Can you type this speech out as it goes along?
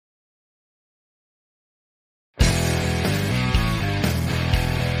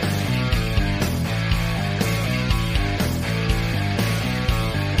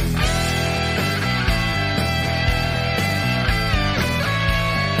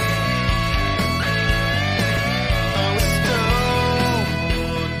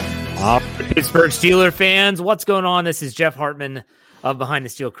Pittsburgh Steelers fans, what's going on? This is Jeff Hartman of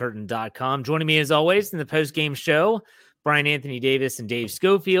BehindTheSteelCurtain.com. Joining me as always in the post-game show, Brian Anthony Davis and Dave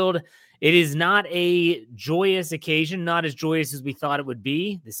Schofield. It is not a joyous occasion, not as joyous as we thought it would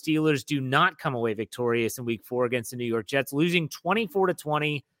be. The Steelers do not come away victorious in Week 4 against the New York Jets, losing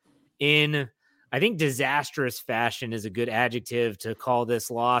 24-20 in, I think, disastrous fashion is a good adjective to call this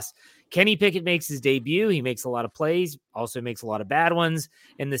loss. Kenny Pickett makes his debut. He makes a lot of plays, also makes a lot of bad ones,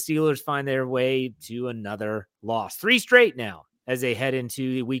 and the Steelers find their way to another loss. 3 straight now as they head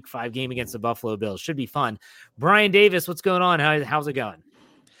into the Week 5 game against the Buffalo Bills. Should be fun. Brian Davis, what's going on? How's it going?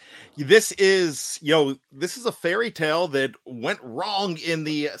 This is a fairy tale that went wrong in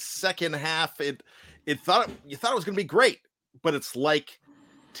the second half. You thought it was going to be great, but it's like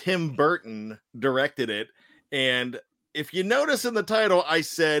Tim Burton directed it. And if you notice in the title, I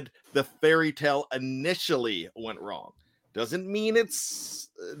said the fairy tale initially went wrong. Doesn't mean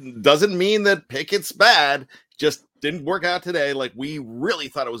that Pickett's bad. Just didn't work out today like we really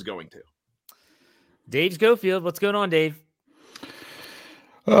thought it was going to. Dave Schofield, what's going on, Dave?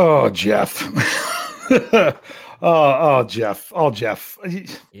 Oh, Jeff. Jeff.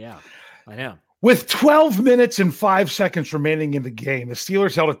 Yeah, I know. With 12 minutes and 5 seconds remaining in the game, the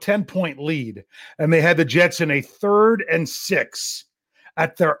Steelers held a 10-point lead, and they had the Jets in a 3rd and 6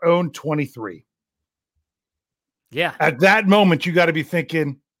 at their own 23. Yeah. At that moment, you got to be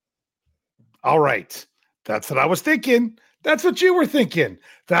thinking, all right, that's what I was thinking. That's what you were thinking.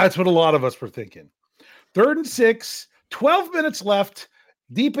 That's what a lot of us were thinking. 3rd and 6, 12 minutes left,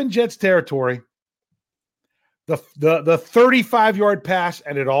 deep in Jets territory. The 35-yard pass,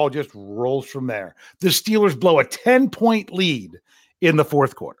 and it all just rolls from there. The Steelers blow a 10-point lead in the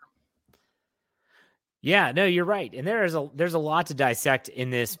fourth quarter. Yeah, no, you're right. And there's a lot to dissect in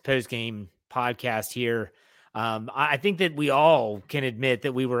this post-game podcast here. I think that we all can admit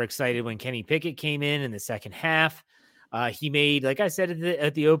that we were excited when Kenny Pickett came in the second half. He made, like I said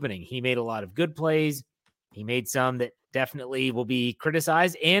at the opening, he made a lot of good plays. He made some that definitely will be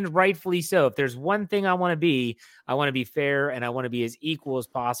criticized, and rightfully so. If there's one thing I want to be fair, and I want to be as equal as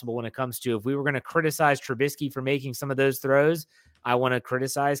possible when it comes to, if we were going to criticize Trubisky for making some of those throws, I want to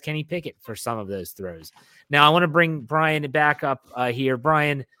criticize Kenny Pickett for some of those throws. Now, I want to bring Brian back up here.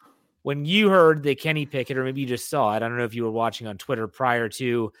 Brian, when you heard that Kenny Pickett, or maybe you just saw it, I don't know if you were watching on Twitter prior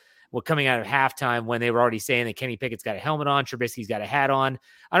to coming out of halftime when they were already saying that Kenny Pickett's got a helmet on, Trubisky's got a hat on.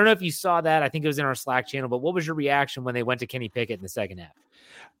 I don't know if you saw that. I think it was in our Slack channel, but what was your reaction when they went to Kenny Pickett in the second half?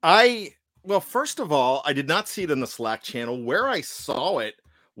 Well, first of all, I did not see it in the Slack channel. Where I saw it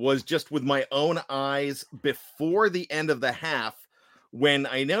was just with my own eyes before the end of the half, when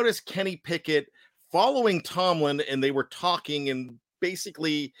I noticed Kenny Pickett following Tomlin, and they were talking, and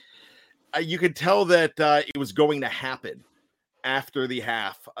basically you could tell that it was going to happen after the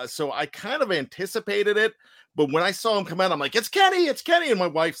half. So I kind of anticipated it, but when I saw him come out, I'm like, it's Kenny. And my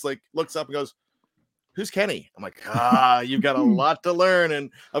wife's like, looks up and goes, who's Kenny? I'm like, you've got a lot to learn. And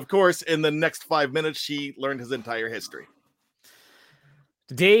of course, in the next 5 minutes, she learned his entire history.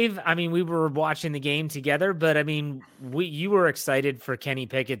 Dave, I mean, we were watching the game together, but I mean, you were excited for Kenny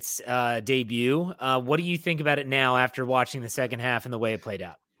Pickett's debut. What do you think about it now after watching the second half and the way it played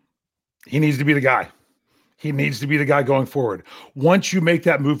out? He needs to be the guy. He needs to be the guy going forward. Once you make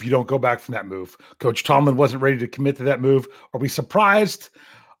that move, you don't go back from that move. Coach Tomlin wasn't ready to commit to that move. Are we surprised?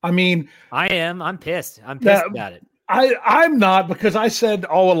 I mean, I am. I'm pissed. I'm pissed about it. I'm not, because I said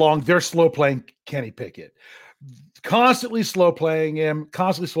all along they're slow playing Kenny Pickett. Constantly slow playing him.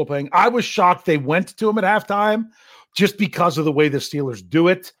 I was shocked they went to him at halftime just because of the way the Steelers do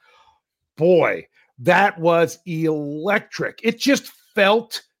it. Boy, that was electric. It just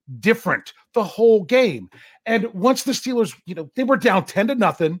felt different the whole game. And once the Steelers, they were down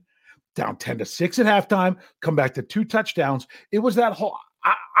 10-0, down 10-6 at halftime, come back to 2 touchdowns. It was that whole,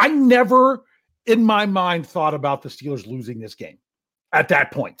 I never in my mind thought about the Steelers losing this game at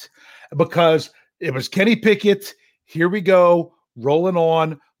that point, because it was Kenny Pickett. Here we go, rolling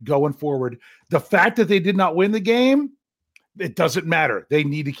on, going forward. The fact that they did not win the game, it doesn't matter. They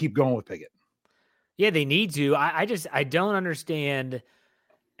need to keep going with Pickett. Yeah, they need to. I don't understand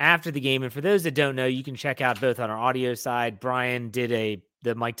after the game. And for those that don't know, you can check out both on our audio side. Brian did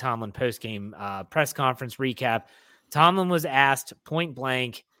the Mike Tomlin post-game press conference recap. Tomlin was asked point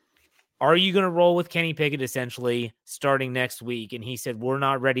blank, are you going to roll with Kenny Pickett essentially starting next week? And he said, we're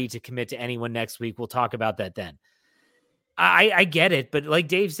not ready to commit to anyone next week. We'll talk about that then. I get it, but like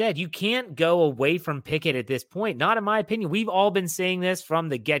Dave said, you can't go away from Pickett at this point. Not in my opinion. We've all been saying this from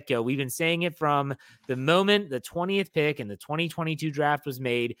the get-go. We've been saying it from the moment the 20th pick in the 2022 draft was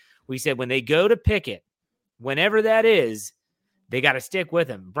made. We said when they go to Pickett, whenever that is, they got to stick with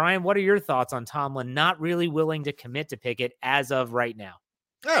him. Brian, what are your thoughts on Tomlin not really willing to commit to Pickett as of right now?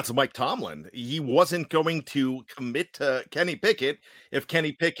 Yeah, it's Mike Tomlin. He wasn't going to commit to Kenny Pickett if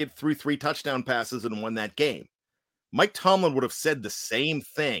Kenny Pickett threw 3 touchdown passes and won that game. Mike Tomlin would have said the same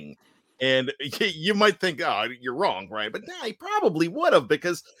thing. And you might think, oh, you're wrong, right? But nah, he probably would have,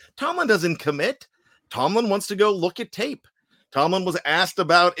 because Tomlin doesn't commit. Tomlin wants to go look at tape. Tomlin was asked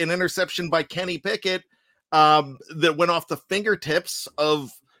about an interception by Kenny Pickett that went off the fingertips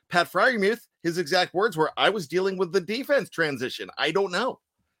of Pat Freiermuth. His exact words were, I was dealing with the defense transition. I don't know.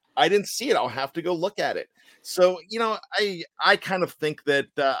 I didn't see it. I'll have to go look at it. So, I kind of think that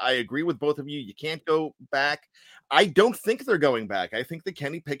I agree with both of you. You can't go back. I don't think they're going back. I think the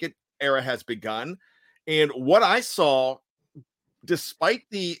Kenny Pickett era has begun. And what I saw, despite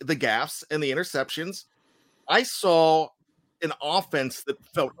the gaffes and the interceptions, I saw an offense that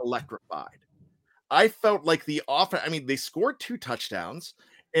felt electrified. I felt like the offense, they scored 2 touchdowns,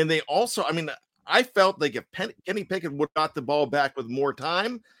 and they also, I felt like if Kenny Pickett would have got the ball back with more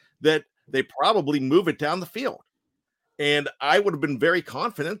time, that they probably move it down the field. And I would have been very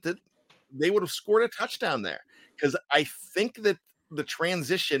confident that they would have scored a touchdown there, because I think that the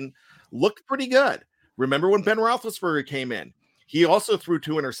transition looked pretty good. Remember when Ben Roethlisberger came in? He also threw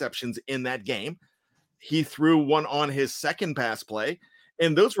 2 interceptions in that game. He threw one on his second pass play,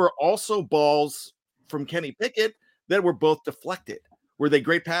 and those were also balls from Kenny Pickett that were both deflected. Were they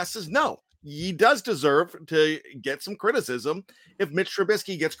great passes? No. He does deserve to get some criticism if Mitch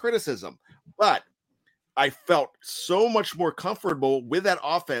Trubisky gets criticism. But I felt so much more comfortable with that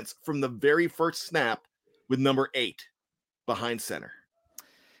offense from the very first snap with number 8 behind center.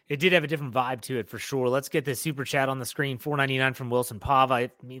 It did have a different vibe to it for sure. Let's get the super chat on the screen. $4.99 from Wilson Pava.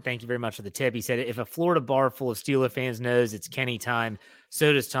 Thank you very much for the tip. He said, if a Florida bar full of Steeler fans knows it's Kenny time,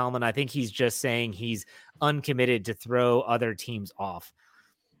 so does Tomlin. I think he's just saying he's uncommitted to throw other teams off.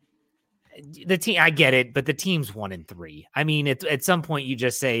 The team, I get it, but the team's 1-3. At some point you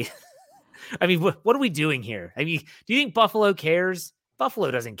just say, what are we doing here? Do you think Buffalo cares?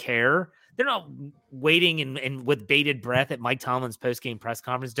 Buffalo doesn't care. They're not waiting and with bated breath at Mike Tomlin's post-game press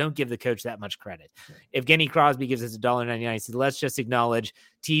conference. Don't give the coach that much credit. If Kenny Crosby gives us $1.99, he said, let's just acknowledge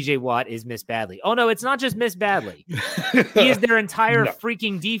TJ Watt is missed badly. Oh, no, it's not just missed badly. He is their entire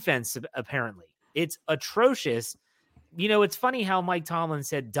freaking defense, apparently. It's atrocious. It's funny how Mike Tomlin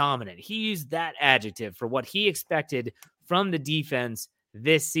said dominant. He used that adjective for what he expected from the defense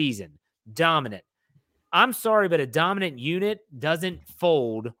this season. Dominant. I'm sorry, but a dominant unit doesn't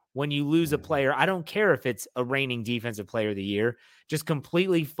fold when you lose a player. I don't care if it's a reigning defensive player of the year. Just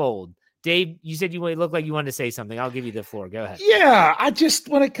completely fold. Dave, you said you looked like you wanted to say something. I'll give you the floor. Go ahead. Yeah,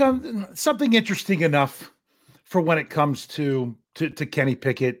 when it comes something interesting enough for when it comes to Kenny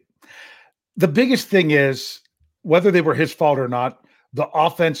Pickett, the biggest thing is, whether they were his fault or not, the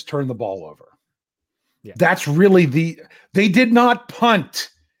offense turned the ball over. Yeah. That's really they did not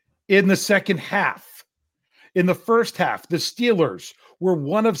punt in the second half. In the first half, the Steelers were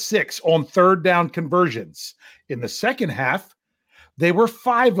 1 of 6 on 3rd down conversions. In the second half, they were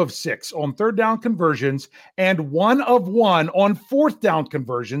 5 of 6 on 3rd down conversions and 1 of 1 on 4th down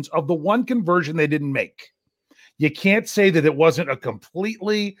conversions of the one conversion they didn't make. You can't say that it wasn't a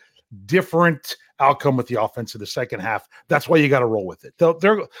completely different outcome with the offense in the second half. That's why you got to roll with it.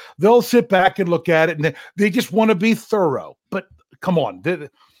 They'll sit back and look at it, and they just want to be thorough. But come on,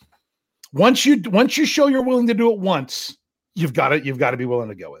 once you show you're willing to do it once, you've got to be willing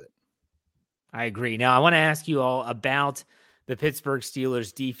to go with it. I agree. Now I want to ask you all about the Pittsburgh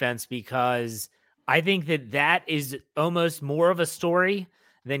Steelers defense, because I think that is almost more of a story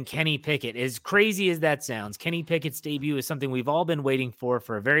than Kenny Pickett. As crazy as that sounds, Kenny Pickett's debut is something we've all been waiting for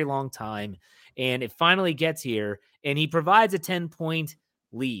a very long time. And it finally gets here, and he provides a 10-point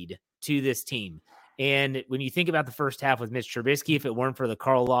lead to this team. And when you think about the first half with Mitch Trubisky, if it weren't for the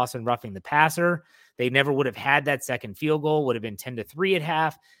Carl Lawson roughing the passer, they never would have had that second field goal, would have been 10-3 at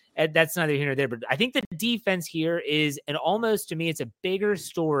half. And that's neither here nor there. But I think the defense here is, and almost to me, it's a bigger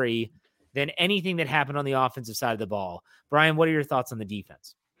story than anything that happened on the offensive side of the ball. Brian, what are your thoughts on the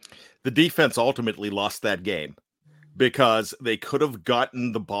defense? The defense ultimately lost that game because they could have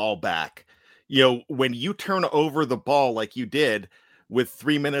gotten the ball back. When you turn over the ball like you did with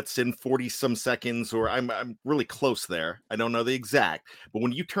 3 minutes and 40 some seconds, or I'm really close there. I don't know the exact, but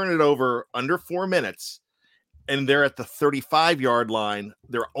when you turn it over under 4 minutes and they're at the 35-yard line,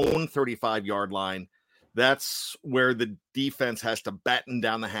 their own 35-yard line, that's where the defense has to batten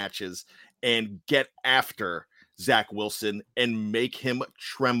down the hatches and get after Zach Wilson and make him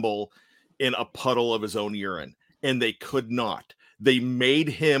tremble in a puddle of his own urine. And they could not. They made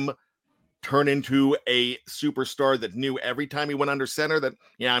him turn into a superstar that knew every time he went under center that,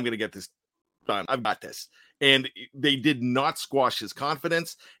 yeah, I'm going to get this done. I've got this. And they did not squash his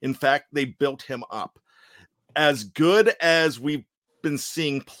confidence. In fact, they built him up. As good as we've been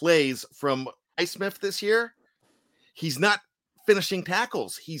seeing plays from Highsmith this year, he's not finishing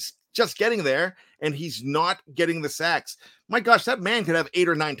tackles. He's just getting there, and he's not getting the sacks. My gosh, that man could have 8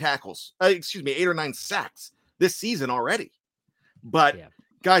 or 9 tackles. 8 or 9 sacks this season already. But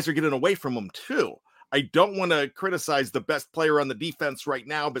guys are getting away from him too. I don't want to criticize the best player on the defense right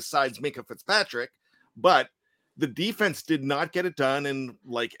now besides Minkah Fitzpatrick, but the defense did not get it done. And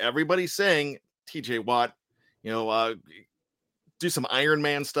like everybody's saying, TJ Watt, do some Iron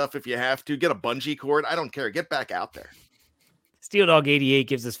Man stuff if you have to. Get a bungee cord. I don't care. Get back out there. Steel Dog 88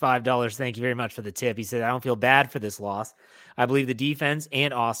 gives us $5. Thank you very much for the tip. He said, I don't feel bad for this loss. I believe the defense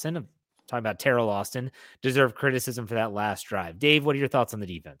and Austin, I'm talking about Terrell Austin, deserve criticism for that last drive. Dave, what are your thoughts on the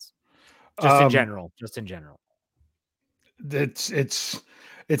defense? Just in general. It's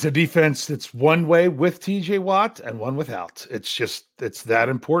a defense that's one way with TJ Watt and one without. It's that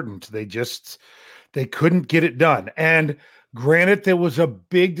important. They couldn't get it done. And granted, there was a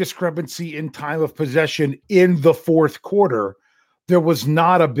big discrepancy in time of possession in the fourth quarter. There was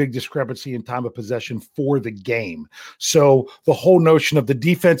not a big discrepancy in time of possession for the game. So the whole notion of the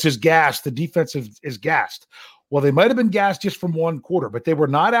defense is gassed, the defense is gassed. Well, they might have been gassed just from one quarter, but they were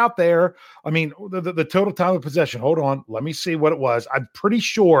not out there. I mean, the total time of possession, hold on, let me see what it was. I'm pretty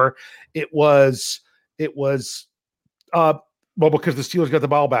sure it was because the Steelers got the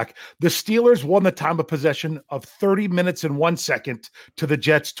ball back. The Steelers won the time of possession of 30 minutes and 1 second to the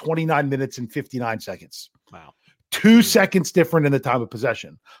Jets 29 minutes and 59 seconds. Wow. 2 seconds different in the time of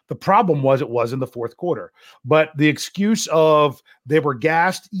possession. The problem was it was in the fourth quarter. But the excuse of they were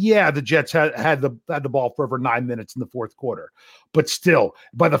gassed, yeah, the Jets had the ball for over 9 minutes in the fourth quarter. But still,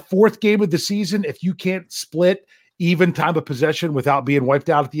 by the fourth game of the season, if you can't split even time of possession without being wiped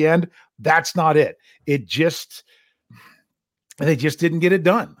out at the end, that's not it. They just didn't get it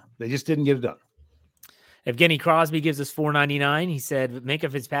done. Evgeny Crosby gives us $4.99. He said,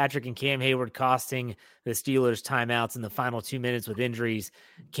 Minkah Fitzpatrick and Cam Hayward costing the Steelers timeouts in the final 2 minutes with injuries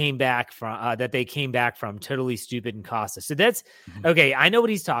came back from totally stupid and cost us. So that's okay. I know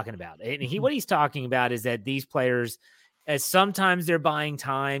what he's talking about. And what he's talking about is that these players, as sometimes they're buying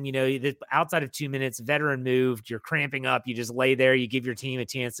time, outside of 2 minutes, veteran moved, you're cramping up, you just lay there, you give your team a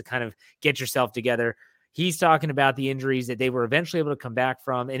chance to kind of get yourself together. He's talking about the injuries that they were eventually able to come back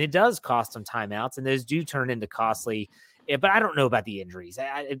from, and it does cost them timeouts, and those do turn into costly. But I don't know about the injuries.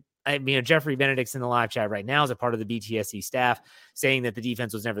 Jeffrey Benedict's in the live chat right now as a part of the BTSC staff saying that the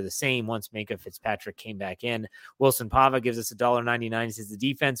defense was never the same once Minkah Fitzpatrick came back in. Wilson Pava gives us $1.99. He says the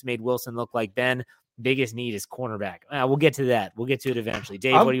defense made Wilson look like Ben. Biggest need is cornerback. We'll get to that. We'll get to it eventually.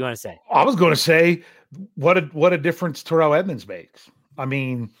 Dave, what do you want to say? I was going to say what a difference Terrell Edmunds makes. I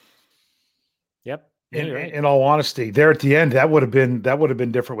mean, yep. In all honesty, there at the end, that would have been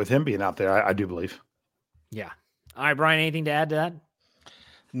different with him being out there. I do believe. Yeah. All right, Brian, anything to add to that?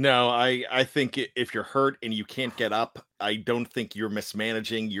 No, I think if you're hurt and you can't get up, I don't think you're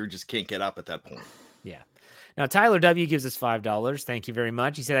mismanaging. You just can't get up at that point. Yeah. Now, Tyler W. gives us $5. Thank you very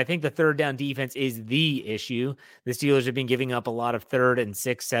much. He said, I think the third down defense is the issue. The Steelers have been giving up a lot of 3rd and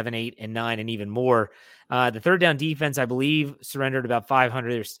 6, 7, 8, and 9, and even more. The third down defense, I believe, surrendered about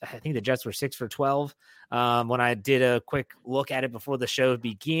 500. I think the Jets were 6 for 12. When I did a quick look at it before the show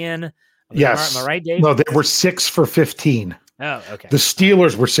began. Yes. Am I right, Dave? No, they were 6 for 15. Oh, okay. The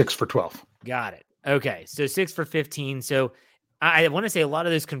Steelers were 6 for 12. Got it. Okay. So 6 for 15. So I want to say a lot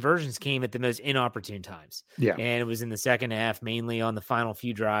of those conversions came at the most inopportune times. Yeah. And it was in the second half, mainly on the final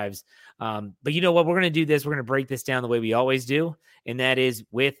few drives. But you know what? We're going to do this. We're going to break this down the way we always do. And that is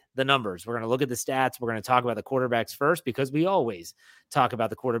with the numbers. We're going to look at the stats. We're going to talk about the quarterbacks first because we always talk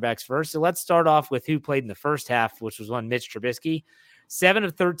about the quarterbacks first. So let's start off with who played in the first half, which was one Mitch Trubisky. 7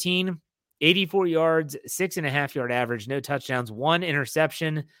 of 13, 84 yards, 6.5 yard average, no touchdowns, 1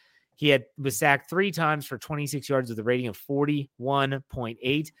 interception. He was sacked 3 times for 26 yards with a rating of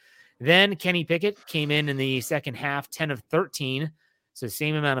 41.8. Then Kenny Pickett came in the second half, 10 of 13. So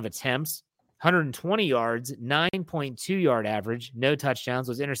same amount of attempts, 120 yards, 9.2 yard average, no touchdowns,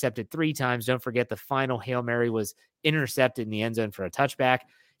 was intercepted 3 times. Don't forget the final Hail Mary was intercepted in the end zone for a touchback.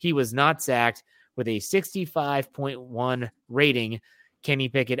 He was not sacked with a 65.1 rating. Kenny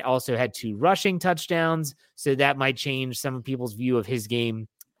Pickett also had 2 rushing touchdowns. So that might change some of people's view of his game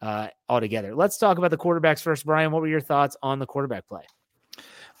altogether. Let's talk about the quarterbacks first. Brian, what were your thoughts on the quarterback play?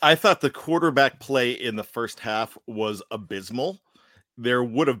 I thought the quarterback play in the first half was abysmal. There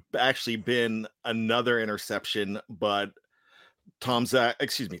would have actually been another interception, but Tom Zach,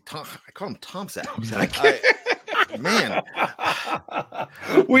 excuse me, Tom, I call him Tom Zach. Tom Zach. Man,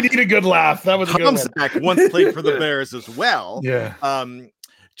 we need a good laugh. That was a good Tom one. Zach once played for the Bears as well. Yeah.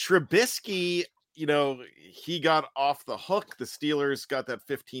 Trubisky, he got off the hook. The Steelers got that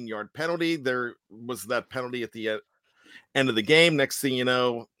 15-yard penalty. There was that penalty at the end of the game. Next thing you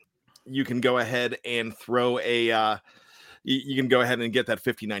know, you can go ahead and throw you can go ahead and get that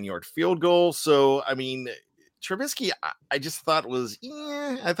 59-yard field goal. So, I mean, Trubisky, I just thought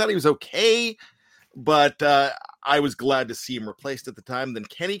I thought he was okay, but I was glad to see him replaced at the time. Then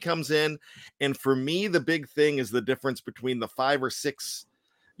Kenny comes in, and for me, the big thing is the difference between the 5 or 6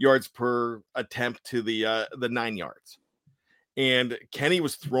 yards per attempt to the 9 yards. And Kenny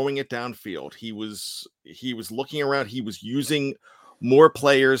was throwing it downfield. He was looking around. He was using more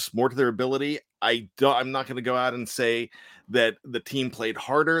players, more to their ability. I'm not going to go out and say that the team played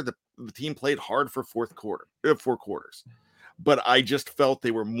harder. The team played hard for 4 quarters, but I just felt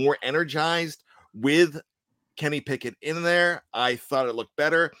they were more energized with Kenny Pickett in there. I thought it looked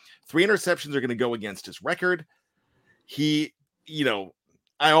better. 3 interceptions are going to go against his record.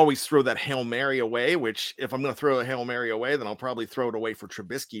 I always throw that Hail Mary away, which if I'm going to throw a Hail Mary away, then I'll probably throw it away for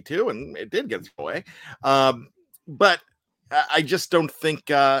Trubisky too. And it did get away. But I just don't think,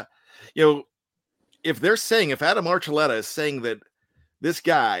 if Adam Archuleta is saying that this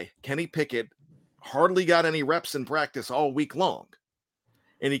guy, Kenny Pickett, hardly got any reps in practice all week long,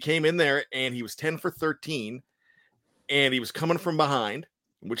 and he came in there and he was 10 for 13, and he was coming from behind,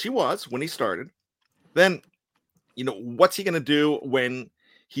 which he was when he started, then, what's he going to do when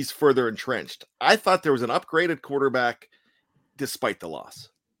he's further entrenched? I thought there was an upgraded quarterback despite the loss.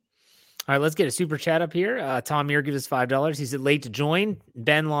 All right, let's get a super chat up here. Tom Muir gives us $5. He said late to join.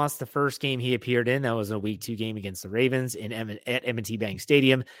 Ben lost the first game he appeared in. That was a week 2 game against the Ravens at M&T Bank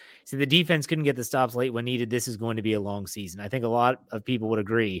Stadium. He said the defense couldn't get the stops late when needed. This is going to be a long season. I think a lot of people would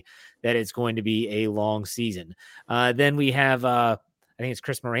agree that it's going to be a long season. Then we have, I think it's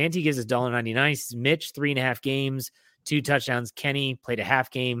Chris Moranti gives us $1.99. He says Mitch, 3.5 games, 2 touchdowns. Kenny played a half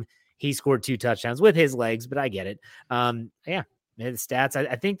game. He scored 2 touchdowns with his legs, but I get it. Yeah. The stats.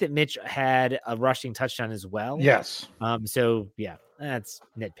 I think that Mitch had a rushing touchdown as well. Yes. So yeah, that's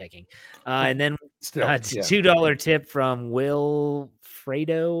nitpicking. And then Still, $2 tip from Will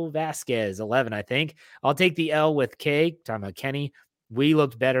Fredo Vasquez, 11, I think. I'll take the L with K. Talking about Kenny. We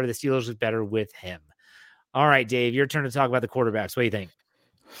looked better. The Steelers looked better with him. All right, Dave, your turn to talk about the quarterbacks. What do you think?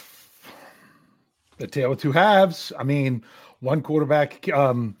 The tale of 2 halves. I mean, one quarterback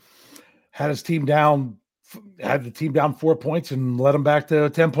had the team down 4 points and led them back to a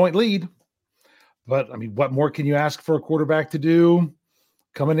 10-point lead. But I mean, what more can you ask for a quarterback to do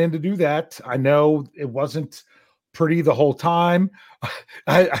coming in to do that? I know it wasn't pretty the whole time.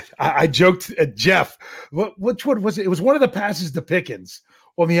 I joked at Jeff, which one was it? It was one of the passes to Pickens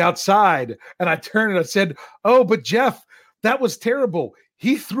on the outside. And I turned and I said, "Oh, but Jeff, that was terrible.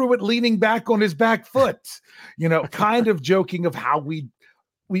 He threw it leaning back on his back foot," kind of joking of how we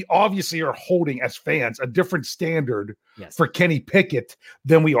obviously are holding as fans a different standard for Kenny Pickett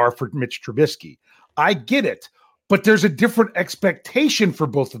than we are for Mitch Trubisky. I get it, but there's a different expectation for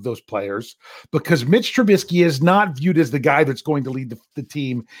both of those players because Mitch Trubisky is not viewed as the guy that's going to lead the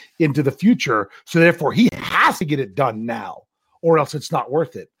team into the future. So therefore he has to get it done now or else it's not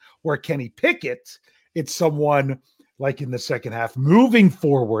worth it. Where Kenny Pickett, it's someone like in the second half, moving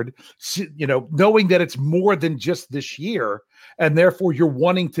forward, knowing that it's more than just this year, and therefore you're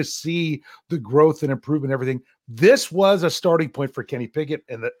wanting to see the growth and improvement and everything. This was a starting point for Kenny Pickett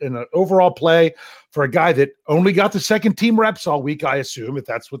in an overall play for a guy that only got the second team reps all week, I assume, if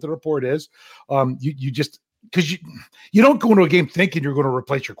that's what the report is. You just because you don't go into a game thinking you're going to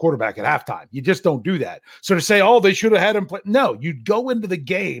replace your quarterback at halftime. You just don't do that. So to say, they should have had him play. No, you go into the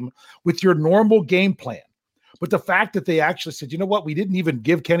game with your normal game plan. But the fact that they actually said, you know what, we didn't even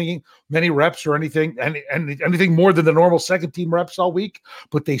give Kenny many reps or anything more than the normal second team reps all week,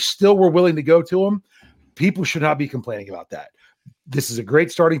 but they still were willing to go to him. People should not be complaining about that. This is a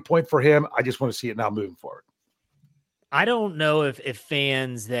great starting point for him. I just want to see it now moving forward. I don't know if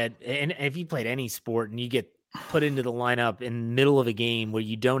fans and if you played any sport and you get put into the lineup in the middle of a game where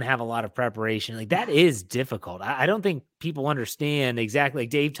you don't have a lot of preparation, like that is difficult. I don't think people understand exactly. Like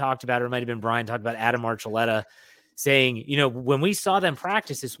Dave talked about, or it might've been Brian talked about Adam Archuleta saying, when we saw them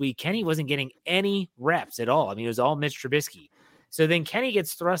practice this week, Kenny wasn't getting any reps at all. I mean, it was all Mitch Trubisky. So then Kenny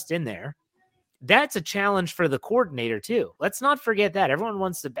gets thrust in there. That's a challenge for the coordinator too. Let's not forget that. Everyone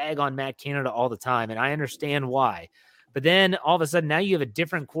wants to bag on Matt Canada all the time, and I understand why. But then all of a sudden, now you have a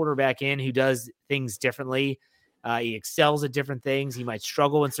different quarterback in who does things differently. He excels at different things. He might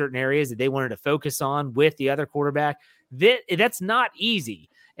struggle in certain areas that they wanted to focus on with the other quarterback. That's not easy.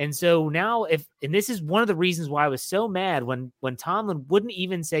 And so now and this is one of the reasons why I was so mad when Tomlin wouldn't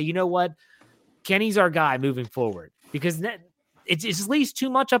even say, you know what, Kenny's our guy moving forward, because it's at least too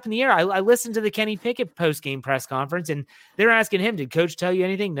much up in the air. I listened to the Kenny Pickett post-game press conference, and they're asking him, did Coach tell you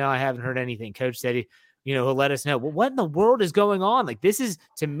anything? No, I haven't heard anything. Coach said he'll let us know. Well, what in the world is going on? Like, this is,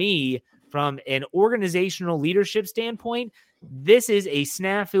 to me, from an organizational leadership standpoint, this is a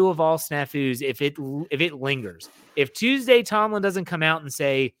snafu of all snafus if it lingers. If Tuesday Tomlin doesn't come out and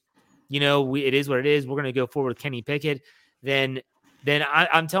say, it is what it is, we're going to go forward with Kenny Pickett, then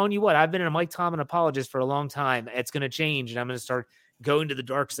I'm telling you what, I've been a Mike Tomlin apologist for a long time. It's going to change, and I'm going to start going to the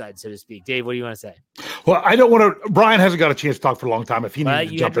dark side, so to speak. Dave, what do you want to say? Well, I don't want to. Brian hasn't got a chance to talk for a long time. If he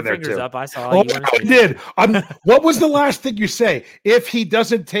needs to jump in there too, up. I saw. Oh, I did. What was the last thing you say? If he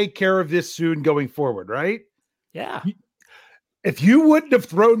doesn't take care of this soon going forward, right? Yeah. If you wouldn't have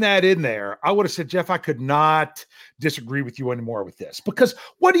thrown that in there, I would have said, Jeff, I could not disagree with you anymore with this. Because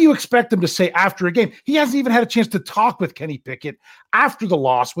what do you expect him to say after a game? He hasn't even had a chance to talk with Kenny Pickett after the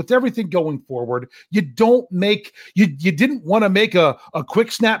loss, with everything going forward. You didn't want to make a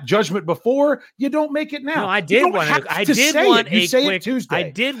quick snap judgment before. You don't make it now. No, I did want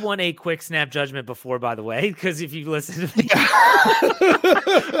a quick snap judgment before, by the way, because if you listen to me,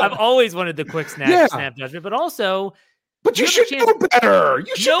 I've always wanted the quick snap judgment, but also. But you should know better.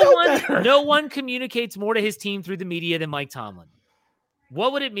 No one communicates more to his team through the media than Mike Tomlin.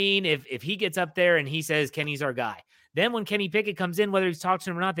 What would it mean if he gets up there and he says, Kenny's our guy? Then when Kenny Pickett comes in, whether he's talked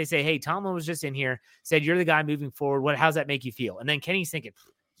to him or not, they say, hey, Tomlin was just in here, said, you're the guy moving forward. How's that make you feel? And then Kenny's thinking,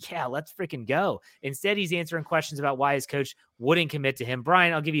 yeah, let's freaking go. Instead, he's answering questions about why his coach wouldn't commit to him.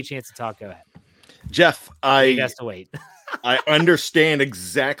 Brian, I'll give you a chance to talk. Go ahead. Jeff, he has to wait. I understand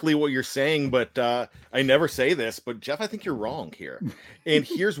exactly what you're saying, but I never say this, but Jeff, I think you're wrong here. And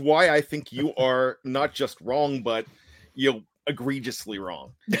here's why I think you are not just wrong, but egregiously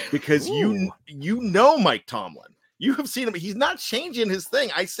wrong. Because you know Mike Tomlin. You have seen him. He's not changing his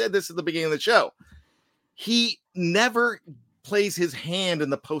thing. I said this at the beginning of the show. He never plays his hand in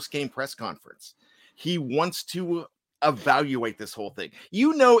the post-game press conference. He wants to evaluate this whole thing.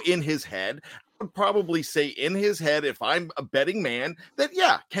 In his head, I would probably say in his head, if I'm a betting man, that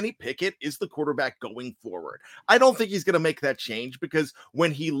Kenny Pickett is the quarterback going forward. I don't think he's going to make that change, because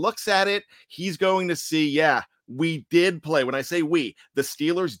when he looks at it, he's going to see, we did play. When I say we, the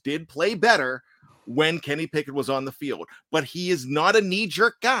Steelers did play better when Kenny Pickett was on the field, but he is not a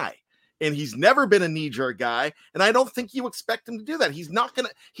knee-jerk guy. And he's never been a knee-jerk guy. And I don't think you expect him to do that.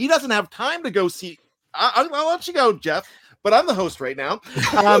 He doesn't have time to go see. I'll let you go, Jeff, but I'm the host right now.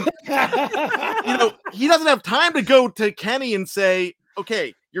 He doesn't have time to go to Kenny and say,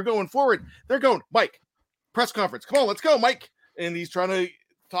 okay, you're going forward. They're going, Mike, press conference. Come on, let's go, Mike. And he's trying to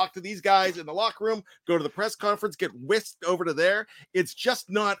talk to these guys in the locker room, go to the press conference, get whisked over to there. It's just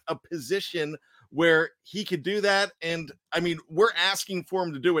not a position where he could do that. And I mean, we're asking for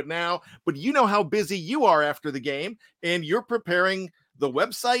him to do it now, but you know how busy you are after the game, and you're preparing the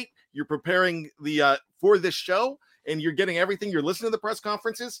website, you're preparing the for this show, and you're getting everything. You're listening to the press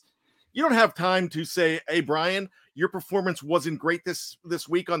conferences. You don't have time to say, hey, Brian, your performance wasn't great this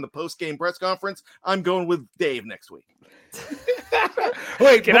week on the post-game press conference. I'm going with Dave next week.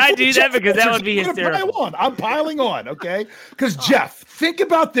 Wait, can I do that? Because that would be hysterical. I'm piling on, okay? Because Jeff, think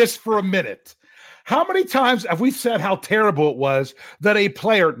about this for a minute. How many times have we said how terrible it was that a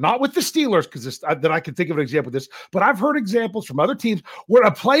player, not with the Steelers, because that I can think of an example of this, but I've heard examples from other teams where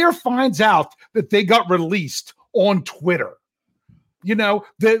a player finds out that they got released on Twitter. They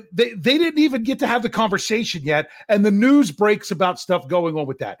didn't even get to have the conversation yet, and the news breaks about stuff going on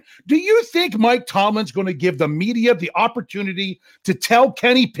with that. Do you think Mike Tomlin's going to give the media the opportunity to tell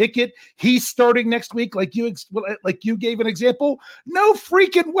Kenny Pickett he's starting next week, like you gave an example? No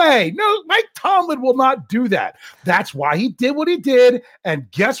freaking way. No, Mike Tomlin will not do that. That's why he did what he did, and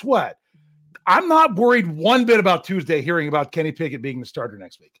guess what? I'm not worried one bit about Tuesday hearing about Kenny Pickett being the starter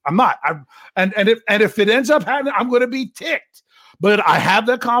next week. I'm not. If it ends up happening, I'm going to be ticked. But I have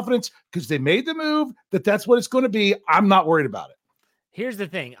that confidence because they made the move that's what it's going to be. I'm not worried about it. Here's the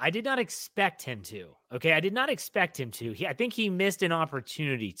thing. I did not expect him to. Okay. I did not expect him to. I think he missed an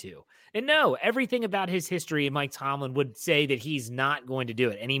opportunity to. And no, everything about his history and Mike Tomlin would say that he's not going to do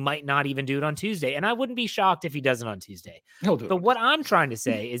it. And he might not even do it on Tuesday. And I wouldn't be shocked if he doesn't on Tuesday. He'll do it. But what I'm trying to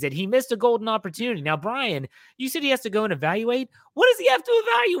say is that he missed a golden opportunity. Now, Brian, you said he has to go and evaluate. What does he have to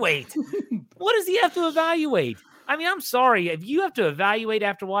evaluate? What does he have to evaluate? I mean, I'm sorry. If you have to evaluate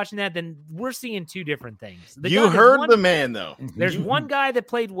after watching that, then we're seeing two different things. You heard the man, though. There's one guy that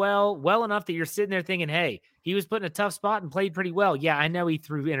played well enough that you're sitting there thinking, hey, he was put in a tough spot and played pretty well. Yeah, I know he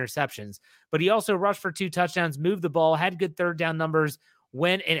threw interceptions, but he also rushed for 2 touchdowns, moved the ball, had good third down numbers,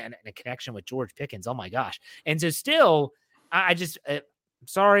 and a connection with George Pickens. Oh, my gosh. And so still, I just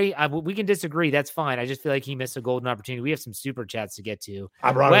sorry, we can disagree. That's fine. I just feel like he missed a golden opportunity. We have some super chats to get to.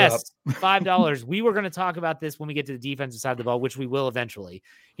 I brought Wes, it up. $5. We were going to talk about this when we get to the defensive side of the ball, which we will eventually.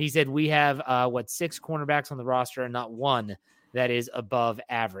 He said we have 6 cornerbacks on the roster and not one that is above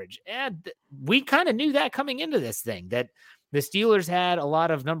average. And we kind of knew that coming into this thing, that the Steelers had a lot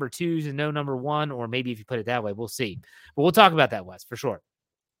of number 2s and no number 1, or maybe if you put it that way, we'll see. But we'll talk about that, Wes, for sure.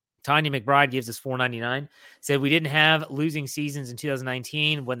 Tanya McBride gives us $4.99. Said we didn't have losing seasons in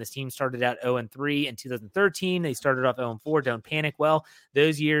 2019 when this team started out 0-3. In 2013, they started off 0-4. Don't panic. Well,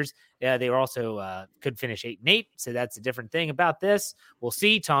 those years, they were also could finish 8-8. So that's a different thing about this. We'll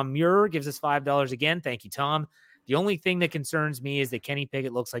see. Tom Muir gives us $5 again. Thank you, Tom. The only thing that concerns me is that Kenny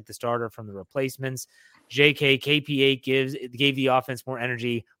Pickett looks like the starter from the replacements. JK, KP8 gave the offense more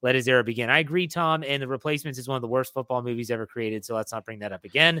energy. Let his era begin. I agree, Tom, and The Replacements is one of the worst football movies ever created, so let's not bring that up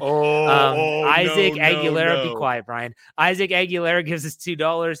again. Isaac Aguilera, be quiet, Brian. Isaac Aguilera gives us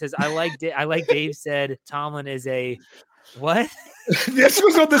 $2. Says, I like Dave said, Tomlin is a what? This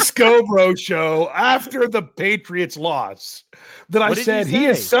was on the Scobro show after the Patriots loss that I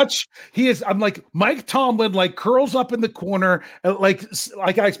said I'm like Mike Tomlin, like curls up in the corner, like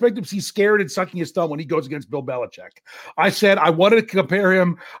I expect him to be scared and sucking his thumb when he goes against Bill Belichick. I said I wanted to compare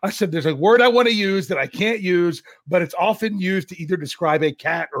him. I said there's a word I want to use that I can't use, but it's often used to either describe a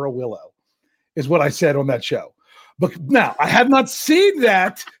cat or a willow, is what I said on that show. But now I have not seen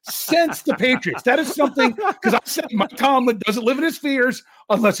that since the Patriots. That is something, because I said Mike Tomlin doesn't live in his fears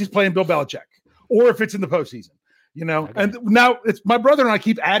unless he's playing Bill Belichick or if it's in the postseason, you know. Okay. And now it's my brother and I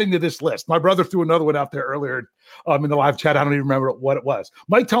keep adding to this list. My brother threw another one out there earlier in the live chat. I don't even remember what it was.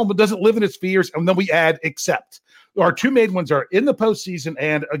 Mike Tomlin doesn't live in his fears, and then we add except. Our 2 main ones are in the postseason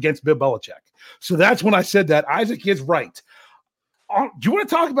and against Bill Belichick. So that's when I said that. Isaac is right. Do you want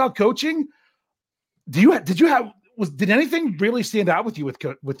to talk about coaching? Did anything really stand out with you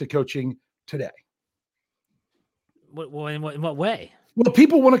with the coaching today? In what way? Well,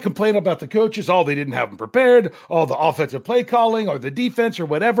 people want to complain about the coaches. Oh, they didn't have them prepared. Oh, the offensive play calling or the defense or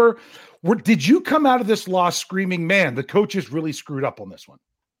whatever. Did you come out of this loss screaming, man, the coaches really screwed up on this one?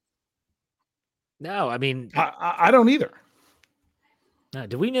 No, I mean, I don't either. No,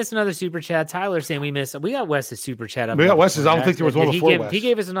 did we miss another super chat? Tyler saying we got Wes's super chat up. We got Wes's. I don't think there was one before Wes. He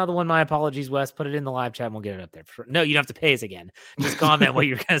gave us another one. My apologies, Wes. Put it in the live chat and we'll get it up there. No, you don't have to pay us again. Just comment what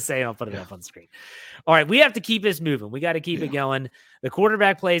you're going to say and I'll put it up on the screen. All right, we have to keep this moving. We got to keep it going. The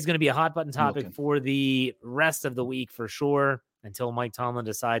quarterback play is going to be a hot button topic for the rest of the week for sure, until Mike Tomlin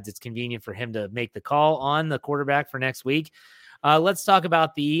decides it's convenient for him to make the call on the quarterback for next week. Let's talk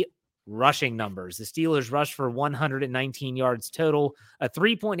about the rushing numbers. The Steelers rushed for 119 yards total, a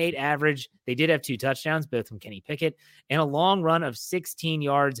 3.8 average. They did have 2 touchdowns, both from Kenny Pickett, and a long run of 16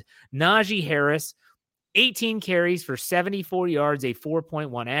 yards. Najee Harris, 18 carries for 74 yards, a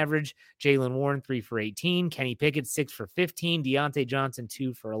 4.1 average. Jaylen Warren, 3 for 18. Kenny Pickett, 6 for 15. Deontay Johnson,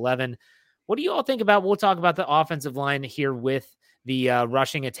 2 for 11. What do you all think about? We'll talk about the offensive line here with the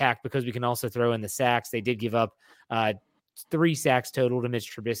rushing attack, because we can also throw in the sacks. They did give up 3 sacks total to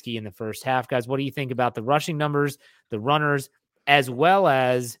Mitch Trubisky in the first half. Guys, what do you think about the rushing numbers, the runners, as well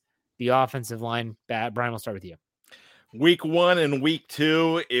as the offensive line? Brian, we'll start with you. Week 1 and week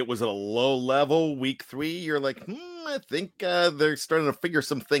 2, it was at a low level. Week 3, you're like, I think they're starting to figure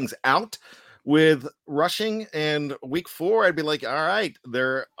some things out with rushing. And week 4, I'd be like, all right,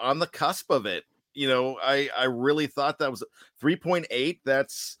 they're on the cusp of it. You know, I really thought that was 3.8.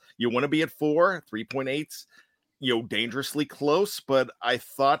 That's, you want to be at 4, 3.8's, you know, dangerously close, but I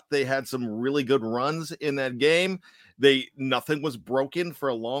thought they had some really good runs in that game. Nothing was broken for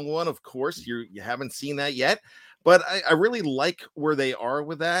a long one. Of course, you haven't seen that yet, but I really like where they are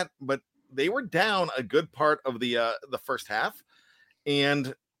with that. But they were down a good part of the first half,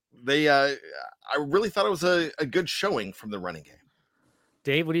 and I really thought it was a good showing from the running game.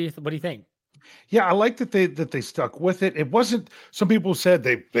 Dave, what do you think? Yeah, I like that they stuck with it. It wasn't, some people said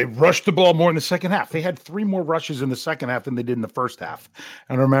they rushed the ball more in the second half. They had 3 more rushes in the second half than they did in the first half.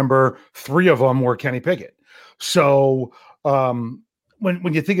 And remember, 3 of them were Kenny Pickett. So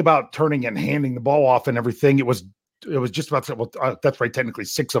when you think about turning and handing the ball off and everything, it was just about, that's right, technically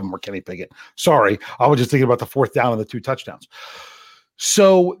 6 of them were Kenny Pickett. Sorry, I was just thinking about the 4th down and the 2 touchdowns.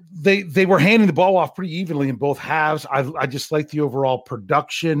 So they were handing the ball off pretty evenly in both halves. I just like the overall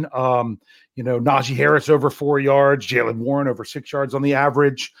production. Najee Harris over 4 yards, Jaylen Warren over 6 yards on the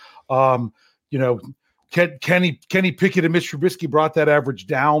average. Kenny Pickett and Mitch Trubisky brought that average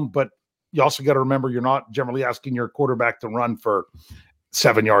down, but you also got to remember you're not generally asking your quarterback to run for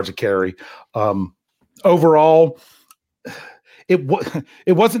 7 yards a carry. Overall, it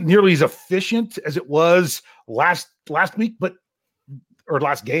wasn't nearly as efficient as it was last week, or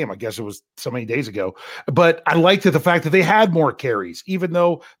last game, I guess it was so many days ago. But I liked the fact that they had more carries, even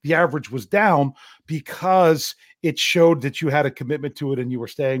though the average was down, because it showed that you had a commitment to it and you were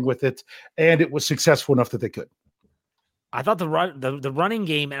staying with it, and it was successful enough that they could. I thought the running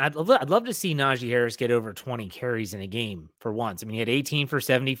game, and I'd love to see Najee Harris get over 20 carries in a game for once. I mean, he had 18 for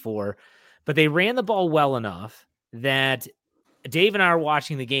 74, but they ran the ball well enough that Dave and I were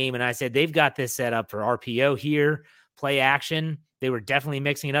watching the game, and I said, they've got this set up for RPO here, play action. They were definitely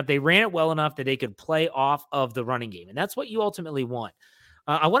mixing it up. They ran it well enough that they could play off of the running game, and that's what you ultimately want.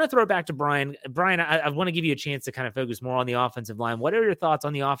 I want to throw it back to Brian. Brian, I want to give you a chance to kind of focus more on the offensive line. What are your thoughts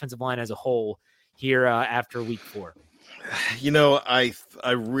on the offensive line as a whole here after week 4? I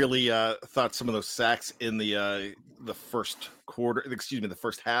really thought some of those sacks in the first the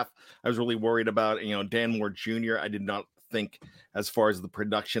first half, I was really worried about. Dan Moore Jr., I did not think, as far as the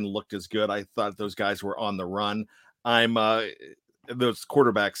production, looked as good. I thought those guys were on the run. Those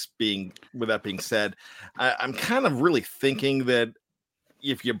quarterbacks with that being said, I'm kind of really thinking that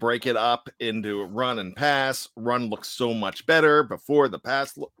if you break it up into run and pass, run looks so much better before the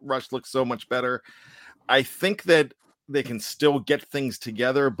pass rush looks so much better. I think that they can still get things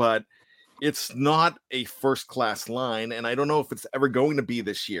together, but it's not a first-class line, and I don't know if it's ever going to be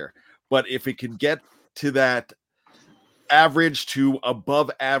this year. But if it could get to that average to above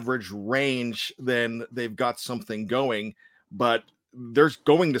average range, then they've got something going. But they're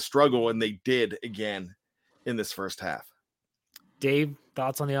going to struggle, and they did again in this first half. Dave,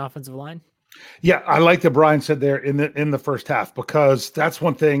 thoughts on the offensive line? Yeah, I like that Brian said there in the first half, because that's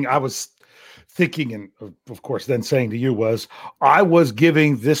one thing I was thinking, and of course then saying to you, was I was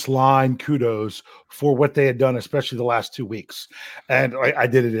giving this line kudos for what they had done, especially the last 2 weeks. And I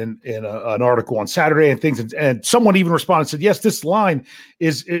did it in an article on Saturday and things. And someone even responded and said, yes, this line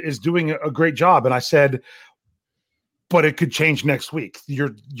is doing a great job. And I said, but it could change next week.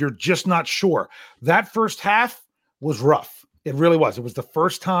 You're just not sure. That first half was rough. It really was. It was the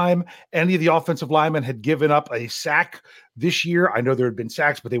first time any of the offensive linemen had given up a sack this year. I know there had been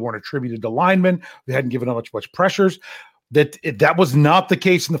sacks, but they weren't attributed to linemen. They hadn't given up much pressures. That was not the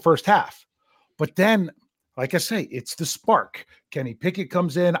case in the first half. But then, like I say, it's the spark. Kenny Pickett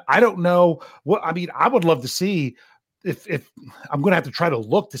comes in. I don't know what, I mean, I would love to see if I'm going to have to try to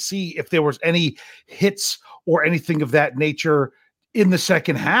look to see if there was any hits or anything of that nature in the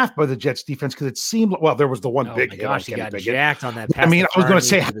second half by the Jets defense, because it seemed, well, there was the one big hit. Gosh, he got jacked on that pass. I mean, I was going to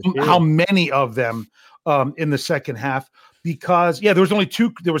say how many of them in the second half, because there was only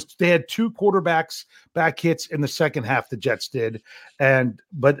two. They had 2 quarterbacks back hits in the second half. The Jets did, and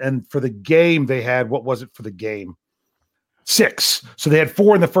for the game they had, what was it for the game? 6. So they had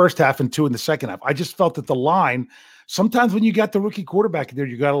 4 in the first half and 2 in the second half. I just felt that the line, sometimes when you got the rookie quarterback there,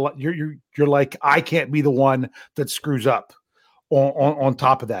 you're like, I can't be the one that screws up. On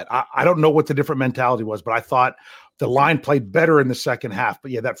top of that, I don't know what the different mentality was, but I thought the line played better in the second half.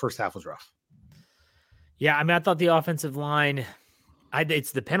 But that first half was rough. Yeah, I mean, I thought the offensive line,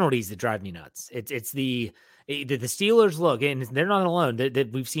 it's the penalties that drive me nuts. It's the Steelers, look, and they're not alone.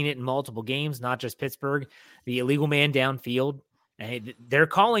 We've seen it in multiple games, not just Pittsburgh. The illegal man downfield, they're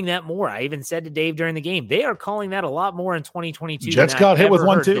calling that more. I even said to Dave during the game, they are calling that a lot more in 2022. Jets got hit with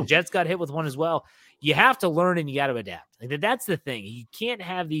one too. The Jets got hit with one as well. You have to learn and you got to adapt. That's the thing. You can't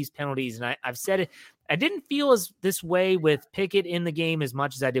have these penalties. And I've said it. I didn't feel this way with Pickett in the game as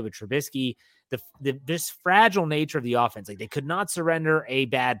much as I did with Trubisky. This fragile nature of the offense. Like, they could not surrender a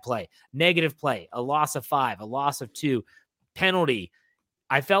bad play, negative play, a loss of 5, a loss of 2, penalty.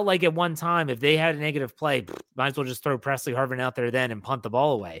 I felt like at one time, if they had a negative play, might as well just throw Presley Harvin out there then and punt the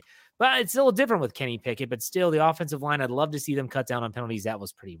ball away. But it's still different with Kenny Pickett. But still, the offensive line, I'd love to see them cut down on penalties. That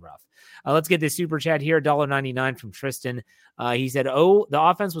was pretty rough. Let's get this super chat here. $1.99 from Tristan. He said, the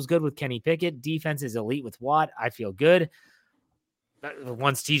offense was good with Kenny Pickett. Defense is elite with Watt. I feel good.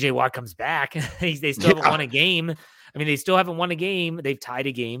 Once TJ Watt comes back, they still haven't won a game. I mean, they still haven't won a game. They've tied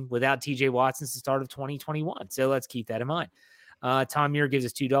a game without TJ Watt since the start of 2021. So let's keep that in mind. Tom Muir gives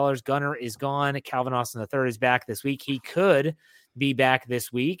us $2. Gunner is gone. Calvin Austin III is back this week. He could be back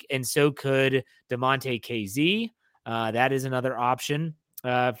this week, and so could DeMonte KZ. That is another option.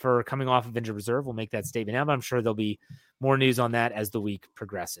 for coming off of injured reserve. We'll make that statement now, but I'm sure there'll be more news on that as the week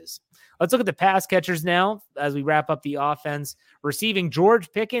progresses. Let's look at the pass catchers now as we wrap up the offense. Receiving,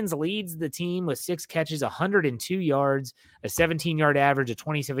 George Pickens leads the team with 6 catches, 102 yards, a 17-yard average, a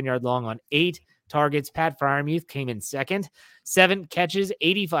 27-yard long on 8 targets. Pat Freiermuth came in second, 7 catches,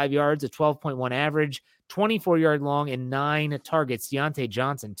 85 yards, a 12.1 average, 24-yard long, and 9 targets. Deontay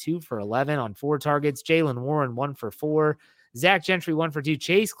Johnson, 2 for 11 on 4 targets. Jaylen Warren, 1 for 4. Zach Gentry, 1 for 2.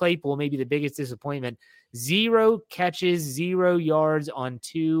 Chase Claypool, maybe the biggest disappointment. 0 catches, 0 yards on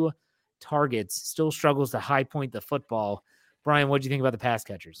 2 targets. Still struggles to high point the football. Brian, what do you think about the pass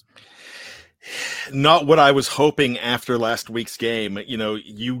catchers? Not what I was hoping after last week's game.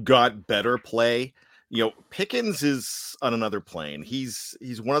 You got better play. Pickens is on another plane. He's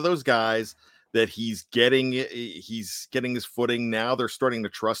one of those guys that he's getting his footing now. They're starting to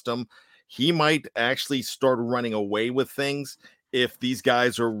trust him. He might actually start running away with things if these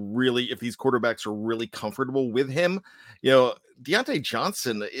quarterbacks are really comfortable with him. Deontay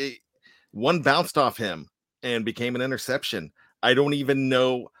Johnson, one bounced off him and became an interception. I don't even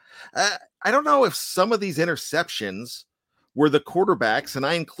know. I don't know if some of these interceptions were the quarterbacks, and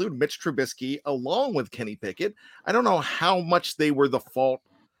I include Mitch Trubisky along with Kenny Pickett. I don't know how much they were the fault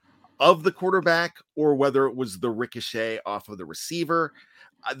of the quarterback or whether it was the ricochet off of the receiver.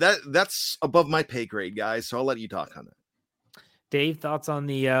 That's above my pay grade, guys. So I'll let you talk on that. Dave, thoughts on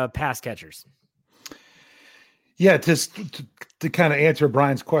the pass catchers? Yeah, to kind of answer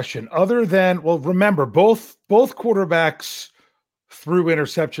Brian's question, other than, well, remember, both quarterbacks threw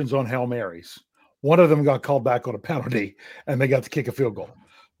interceptions on Hail Marys. One of them got called back on a penalty, and they got to kick a field goal.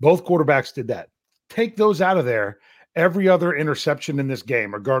 Both quarterbacks did that. Take those out of there. Every other interception in this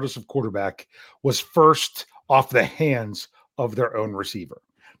game, regardless of quarterback, was first off the hands of their own receiver.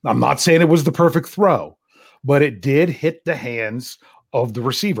 I'm not saying it was the perfect throw, but it did hit the hands of the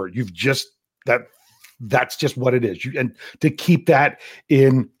receiver. That's just what it is. And to keep that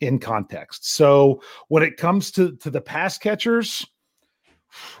in context. So when it comes to the pass catchers,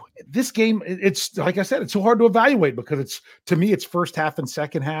 this game, it's like I said, it's so hard to evaluate because to me, it's first half and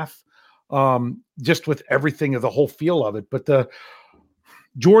second half, just with everything of the whole feel of it. But the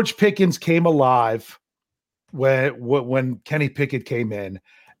George Pickens came alive when Kenny Pickett came in.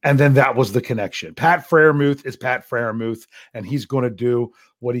 And then that was the connection. Pat Freiermuth is Pat Freiermuth, and he's going to do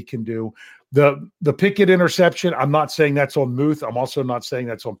what he can do. The Pickett interception, I'm not saying that's on Muth. I'm also not saying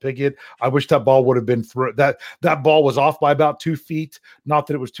that's on Pickett. I wish that ball would have been thrown. That ball was off by about 2 feet. Not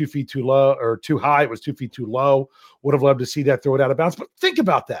that it was 2 feet too low or too high. It was 2 feet too low. Would have loved to see that throw it out of bounds. But think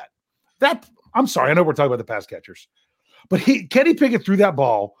about that. I'm sorry. I know we're talking about the pass catchers. But Kenny Pickett threw that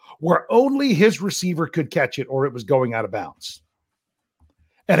ball where only his receiver could catch it or it was going out of bounds.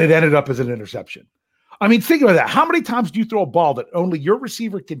 And it ended up as an interception. I mean, think about that. How many times do you throw a ball that only your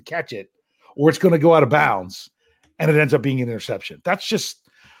receiver can catch it or it's going to go out of bounds and it ends up being an interception? That's just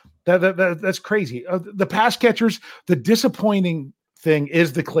that's crazy. The pass catchers, the disappointing thing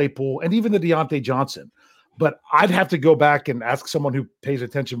is the Claypool and even the Deontay Johnson. But I'd have to go back and ask someone who pays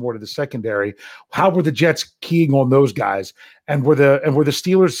attention more to the secondary, how were the Jets keying on those guys? And were the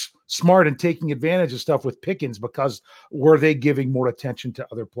Steelers smart in taking advantage of stuff with Pickens because were they giving more attention to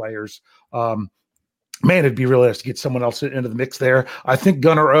other players? Man, it'd be really nice to get someone else into the mix there. I think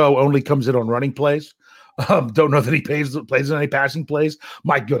Gunnar O only comes in on running plays. Don't know that he plays in any passing plays.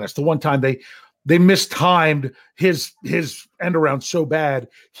 My goodness, the one time they mistimed his end around so bad,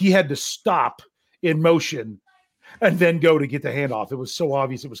 he had to stop in motion and then go to get the handoff. It was so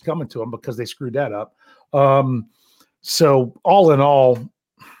obvious it was coming to him because they screwed that up. So all in all,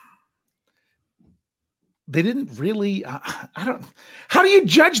 they didn't really, how do you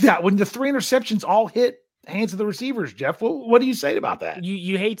judge that when the 3 interceptions all hit hands of the receivers, Jeff? What do you say about that?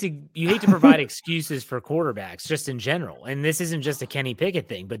 You hate to provide excuses for quarterbacks just in general. And this isn't just a Kenny Pickett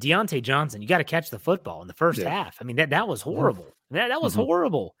thing, but Deontay Johnson, you got to catch the football in the first half. I mean, that was horrible. That was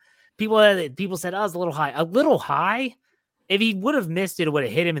horrible. People said, I was a little high. A little high? If he would have missed it, it would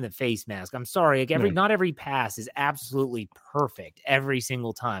have hit him in the face mask. I'm sorry. Not every pass is absolutely perfect every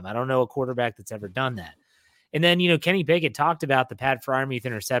single time. I don't know a quarterback that's ever done that. And then, Kenny Pickett talked about the Pat Freiermuth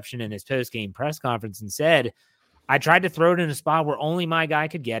interception in his post-game press conference and said, I tried to throw it in a spot where only my guy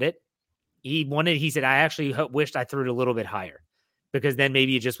could get it. He said, I actually wished I threw it a little bit higher because then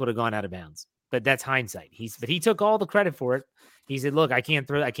maybe it just would have gone out of bounds. But that's hindsight. But he took all the credit for it. He said, look, I can't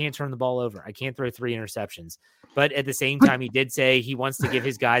turn the ball over. I can't throw 3 interceptions. But at the same time, he did say he wants to give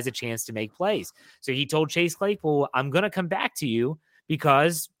his guys a chance to make plays. So he told Chase Claypool, I'm going to come back to you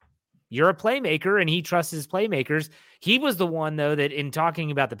because you're a playmaker, and he trusts his playmakers. He was the one, though, that in talking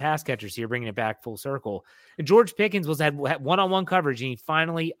about the pass catchers here, bringing it back full circle, George Pickens had one-on-one coverage, and he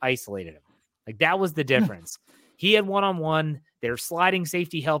finally isolated him. Like, that was the difference. He had one-on-one. They're sliding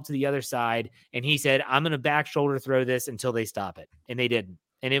safety help to the other side, and he said, I'm going to back shoulder throw this until they stop it. And they didn't.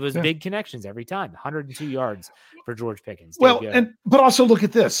 And it was big connections every time. 102 yards for George Pickens. Well, but also look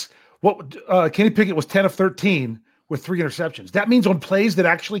at this. Kenny Pickett was 10 of 13 with 3 interceptions. That means on plays that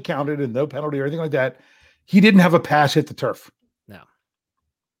actually counted and no penalty or anything like that, he didn't have a pass hit the turf. No.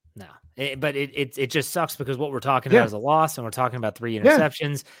 But it just sucks because what we're talking about is a loss, and we're talking about 3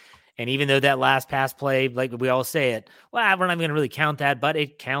 interceptions. And even though that last pass play, like we all say it, well, we're not going to really count that, but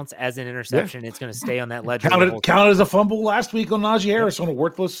it counts as an interception. It's going to stay on that ledger. Counted as a fumble last week on Najee Harris on a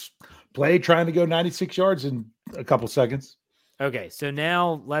worthless play trying to go 96 yards in a couple seconds. Okay, so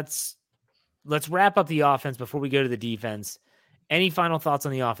now let's wrap up the offense before we go to the defense. Any final thoughts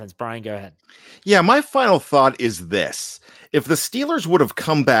on the offense? Brian, go ahead. Yeah, my final thought is this. If the Steelers would have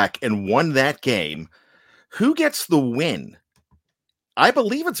come back and won that game, who gets the win? I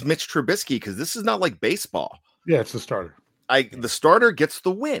believe it's Mitch Trubisky because this is not like baseball. Yeah, it's the starter. The starter gets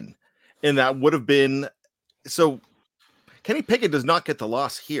the win. And that would have been so Kenny Pickett does not get the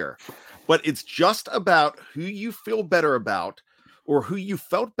loss here, but it's just about who you feel better about or who you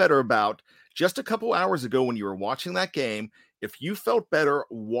felt better about just a couple hours ago when you were watching that game. If you felt better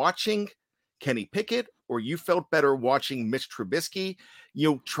watching Kenny Pickett or you felt better watching Mitch Trubisky,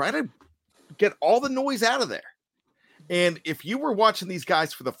 try to get all the noise out of there. And if you were watching these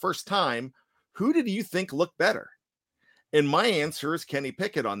guys for the first time, who did you think looked better? And my answer is Kenny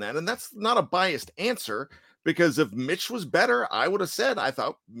Pickett on that. And that's not a biased answer because if Mitch was better, I would have said I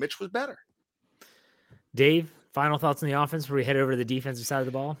thought Mitch was better. Dave, final thoughts on the offense before we head over to the defensive side of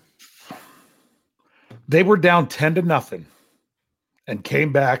the ball? They were down 10-0 and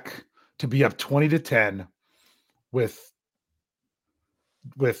came back to be up 20-10 with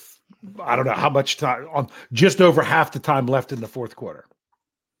I don't know how much time on just over half the time left in the fourth quarter.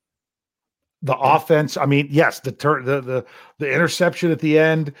 The offense, I mean, yes, the interception at the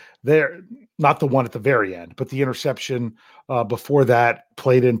end there, not the one at the very end, but the interception before that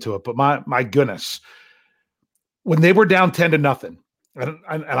played into it. But my goodness, when they were down 10-0, and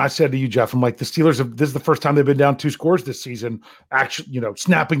I said to you, Jeff, I'm like, the Steelers this is the first time they've been down 2 scores this season, actually,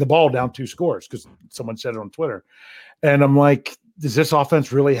 snapping the ball down 2 scores because someone said it on Twitter. And I'm like, does this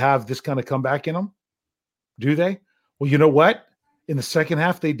offense really have this kind of comeback in them? Do they? Well, you know what? In the second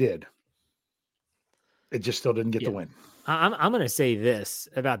half, they did. It just still didn't get the win. I'm going to say this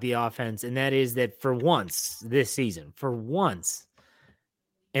about the offense, and that is that for once this season,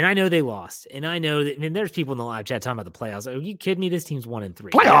 and I know they lost, and I know that, and there's people in the live chat talking about the playoffs. Are you kidding me? This team's 1-3.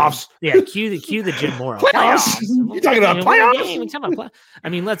 Playoffs? Yeah, cue the Jim Morrow. Playoffs? You talking about playoffs? I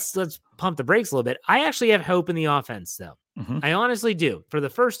mean, let's pump the brakes a little bit. I actually have hope in the offense, though. Mm-hmm. I honestly do. For the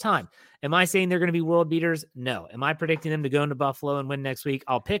first time, am I saying they're going to be world beaters? No. Am I predicting them to go into Buffalo and win next week?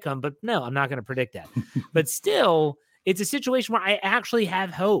 I'll pick them, but no, I'm not going to predict that. But still, it's a situation where I actually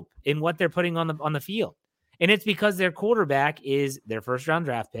have hope in what they're putting on the field. And it's because their quarterback is their first-round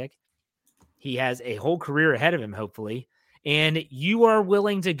draft pick. He has a whole career ahead of him, hopefully. And you are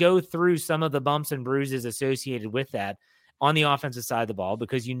willing to go through some of the bumps and bruises associated with that on the offensive side of the ball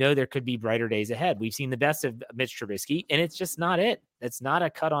because you know there could be brighter days ahead. We've seen the best of Mitch Trubisky, and it's just not it. It's not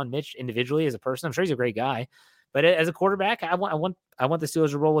a cut on Mitch individually as a person. I'm sure he's a great guy. But as a quarterback, I want the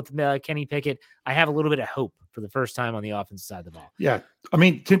Steelers to roll with Kenny Pickett. I have a little bit of hope for the first time on the offensive side of the ball. Yeah. I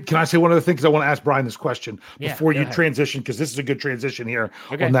mean, can I say one other thing? Because I want to ask Brian this question before you transition, because this is a good transition here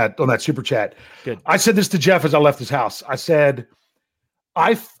on that super chat. Good. I said this to Jeff as I left his house. I said,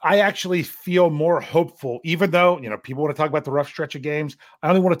 I actually feel more hopeful, even though, people want to talk about the rough stretch of games. I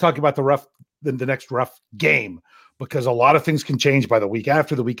only want to talk about the next rough game, because a lot of things can change by the week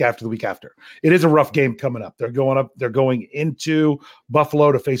after, the week after, the week after. It is a rough game coming up. They're going into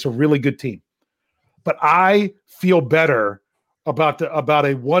Buffalo to face a really good team. But I feel better about a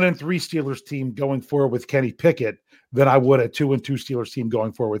 1-3 Steelers team going forward with Kenny Pickett than I would a 2-2 Steelers team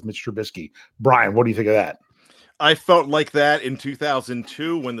going forward with Mitch Trubisky. Brian, what do you think of that? I felt like that in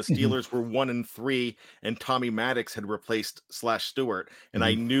 2002 when the Steelers were 1-3 and Tommy Maddox had replaced Stewart, and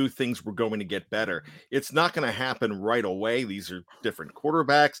I knew things were going to get better. It's not going to happen right away. These are different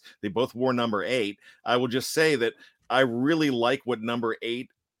quarterbacks. They both wore number 8. I will just say that I really like what number 8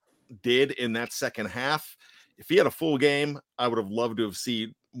 did in that second half. If he had a full game, I would have loved to have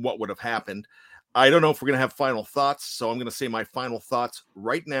seen what would have happened. I don't know if we're going to have final thoughts, so I'm going to say my final thoughts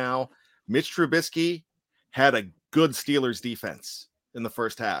right now. Mitch Trubisky had a good Steelers defense in the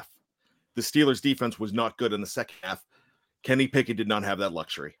first half. The Steelers defense was not good in the second half. Kenny Pickett did not have that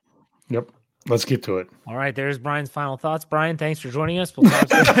luxury. Yep. Let's get to it. All right. There's Brian's final thoughts. Brian, thanks for joining us. We'll talk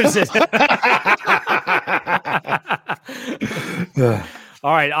to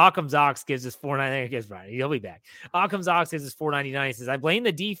All right. Occam's Ox gives us $4.99. I guess Brian, he'll be back. Occam's Ox gives us $4.99. He says, I blame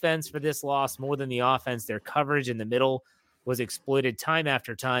the defense for this loss more than the offense. Their coverage in the middle was exploited time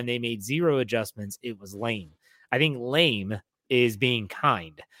after time. They made zero adjustments. It was lame. I think lame is being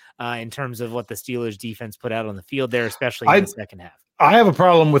kind in terms of what the Steelers defense put out on the field there, especially in the second half. I have a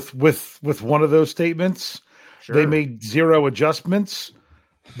problem with one of those statements. Sure. They made zero adjustments.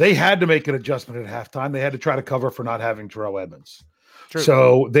 They had to make an adjustment at halftime. They had to try to cover for not having Terrell Edmonds. True.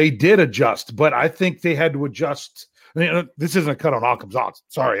 So they did adjust, but I think they had to adjust. I mean, this isn't a cut on Occam's Ox.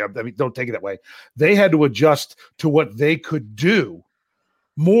 Sorry. I mean, don't take it that way. They had to adjust to what they could do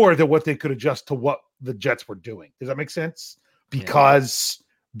more than what they could adjust to what the Jets were doing. Does that make sense? Because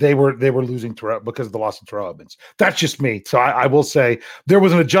they were losing Terrell because of the loss of Terrell Edmonds. That's just me. So I will say there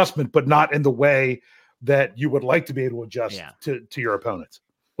was an adjustment, but not in the way that you would like to be able to adjust to your opponents.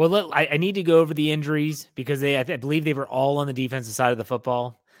 Well, look, I need to go over the injuries because I believe they were all on the defensive side of the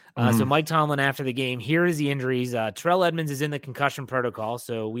football. So Mike Tomlin, after the game, here is the injuries. Terrell Edmonds is in the concussion protocol,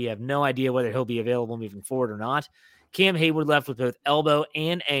 so we have no idea whether he'll be available moving forward or not. Cam Hayward left with both elbow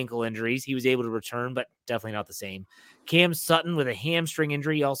and ankle injuries. He was able to return, but definitely not the same. Cam Sutton with a hamstring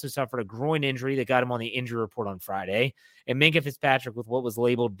injury. He also suffered a groin injury that got him on the injury report on Friday. And Minkah Fitzpatrick with what was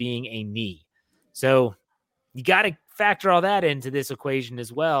labeled being a knee. So you got to factor all that into this equation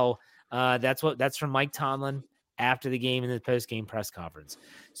as well. That's from Mike Tomlin after the game in the post-game press conference.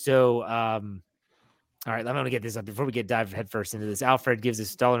 So, all right, I'm going to get this up before we get dive headfirst into this. Alfred gives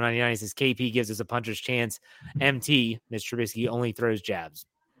us $1.99. He says KP gives us a puncher's chance. MT, Mitch Trubisky, only throws jabs.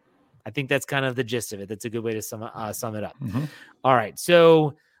 I think that's kind of the gist of it. That's a good way to sum it up. All right,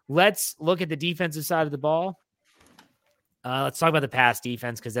 so let's look at the defensive side of the ball. Let's talk about the pass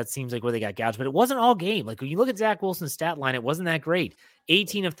defense because that seems like where they got gouged. But it wasn't all game. Like when you look at Zach Wilson's stat line, it wasn't that great.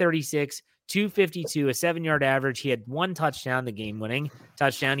 18 of 36, 252, a 7-yard average. He had one touchdown, the game-winning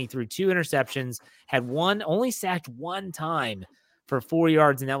touchdown. He threw 2 interceptions, only sacked one time for 4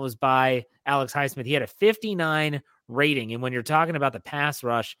 yards, and that was by Alex Highsmith. He had a 59 rating. And when you're talking about the pass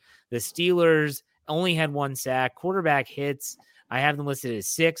rush, the Steelers only had 1 sack. Quarterback hits, I have them listed as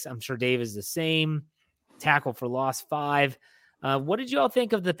 6. I'm sure Dave is the same. Tackle for loss 5. What did you all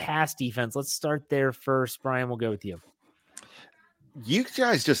think of the pass defense? Let's start there first. Brian, we'll go with you. You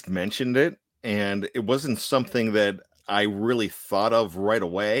guys just mentioned it, and it wasn't something that I really thought of right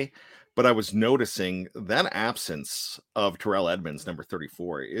away, but I was noticing that absence of Terrell Edmonds, number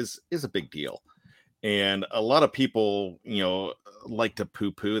 34, is a big deal. And a lot of people, like to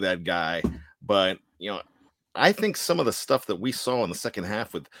poo-poo that guy, but, I think some of the stuff that we saw in the second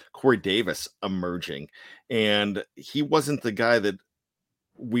half with Corey Davis emerging, and he wasn't the guy that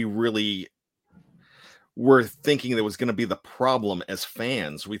we really were thinking that was going to be the problem as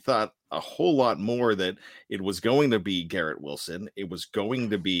fans. We thought a whole lot more that it was going to be Garrett Wilson. It was going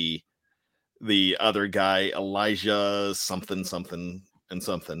to be the other guy, Elijah something.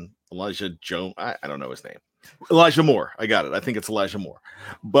 Elijah Joe. I don't know his name. Elijah Moore. I got it. I think it's Elijah Moore.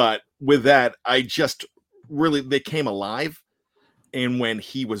 But with that, they came alive, and when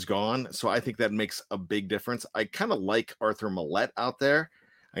he was gone, so I think that makes a big difference. I kind of like Arthur Millette out there.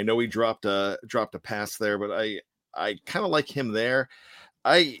 I know he dropped a pass there, but I kind of like him there.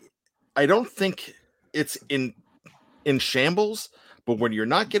 I don't think it's in shambles, but when you're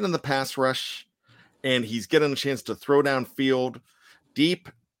not getting the pass rush and he's getting a chance to throw downfield deep,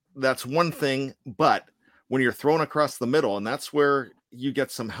 that's one thing. But when you're thrown across the middle, and that's where you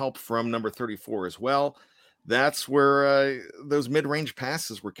get some help from number 34 as well, that's where those mid-range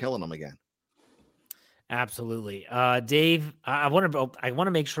passes were killing them again. Absolutely. Dave, I want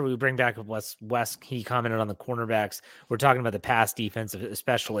to make sure we bring back Wes. He commented on the cornerbacks. We're talking about the pass defense,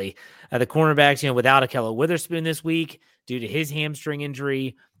 especially the cornerbacks, without Ahkello Witherspoon this week due to his hamstring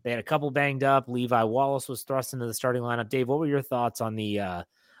injury. They had a couple banged up. Levi Wallace was thrust into the starting lineup. Dave, what were your thoughts on the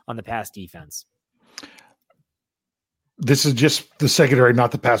pass defense? This is just the secondary,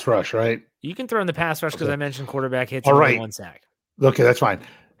 not the pass rush, right? You can throw in the pass rush because I mentioned quarterback hits. All right. 1 sack. Okay, that's fine.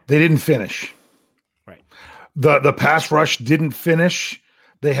 They didn't finish. Right. The pass rush didn't finish.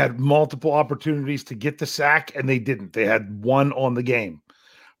 They had multiple opportunities to get the sack, and they didn't. They had 1 on the game.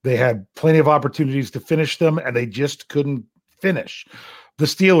 They had plenty of opportunities to finish them, and they just couldn't finish. The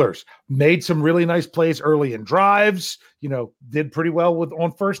Steelers made some really nice plays early in drives, did pretty well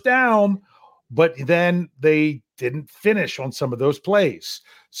on first down, but then they didn't finish on some of those plays.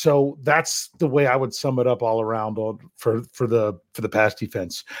 So that's the way I would sum it up all around for the pass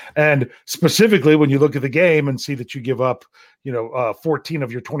defense. And specifically, when you look at the game and see that you give up, 14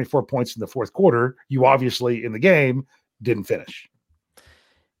 of your 24 points in the fourth quarter, you obviously in the game didn't finish.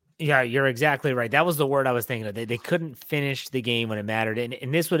 Yeah, you're exactly right. That was the word I was thinking of. They couldn't finish the game when it mattered.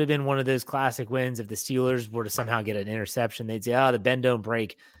 And this would have been one of those classic wins if the Steelers were to somehow get an interception. They'd say, the bend don't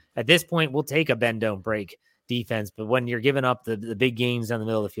break. At this point, we'll take a bend don't break defense. But when you're giving up the big gains down the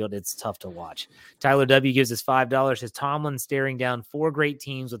middle of the field, it's tough to watch. Tyler W. gives us $5. Says Tomlin staring down 4 great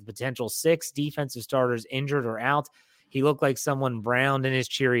teams with potential 6 defensive starters injured or out. He looked like someone browned in his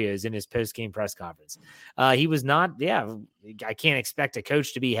Cheerios in his post-game press conference. He was not, I can't expect a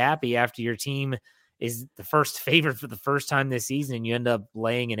coach to be happy after your team is the first favorite for the first time this season and you end up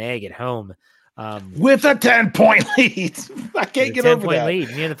laying an egg at home. With a 10-point lead. I can't get over that. Lead.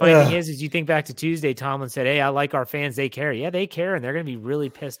 The funny thing is you think back to Tuesday, Tomlin said, hey, I like our fans. They care. Yeah, they care, and they're going to be really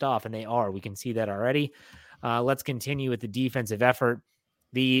pissed off, and they are. We can see that already. Let's continue with the defensive effort.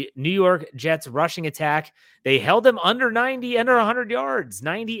 The New York Jets rushing attack, they held them under 100 yards,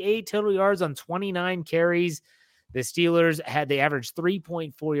 98 total yards on 29 carries. The Steelers they averaged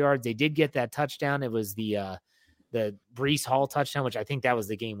 3.4 yards. They did get that touchdown. It was the Breece Hall touchdown, which I think that was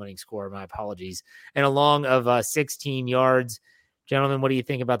the game-winning score. My apologies. And a long of 16 yards. Gentlemen, what do you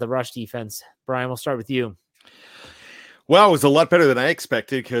think about the rush defense? Brian, we'll start with you. Well, it was a lot better than I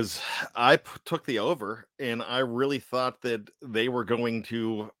expected because I took the over, and I really thought that they were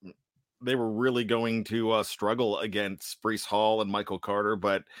really going to struggle against Breece Hall and Michael Carter,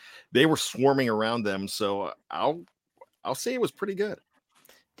 but they were swarming around them. So I'll say it was pretty good.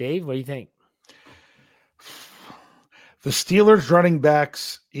 Dave, what do you think? The Steelers running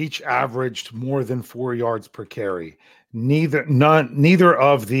backs each averaged more than 4 yards per carry. Neither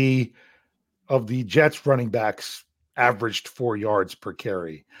of the Jets running backs averaged 4 yards per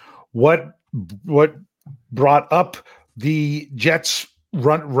carry. What brought up the Jets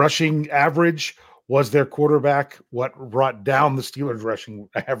rushing average was their quarterback. What brought down the Steelers rushing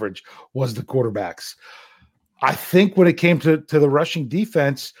average was the quarterbacks. I think when it came to the rushing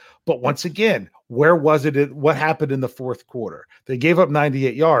defense, but once again, where was it? What happened in the fourth quarter? They gave up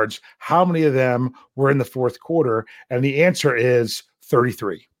 98 yards. How many of them were in the fourth quarter? And the answer is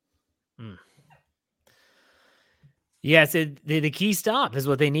 33. Yes, the key stop is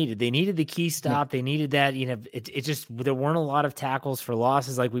what they needed. They needed the key stop. They needed that, it just, there weren't a lot of tackles for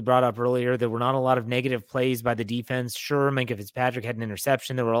losses like we brought up earlier. There were not a lot of negative plays by the defense. Sure, Minkah Fitzpatrick had an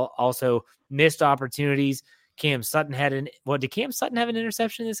interception. There were also missed opportunities. Cam Sutton did Cam Sutton have an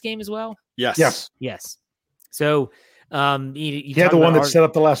interception in this game as well? Yes. So he had the one that set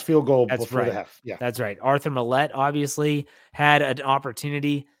up the last field goal before the half. Yeah, that's right. Arthur Millette obviously had an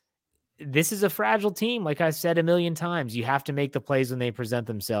opportunity. This is a fragile team. Like I've said a million times, you have to make the plays when they present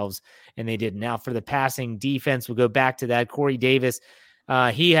themselves, and they didn't. Now for the passing defense, we'll go back to that. Corey Davis,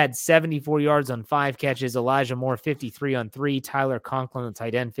 he had 74 yards on 5 catches. Elijah Moore, 53 on 3. Tyler Conklin, the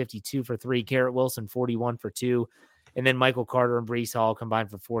tight end, 52 for 3. Garrett Wilson, 41 for 2. And then Michael Carter and Breece Hall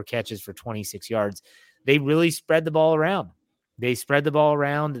combined for 4 catches for 26 yards. They really spread the ball around. They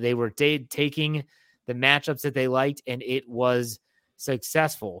were taking the matchups that they liked, and it was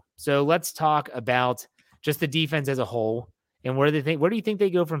successful. So let's talk about just the defense as a whole and where do you think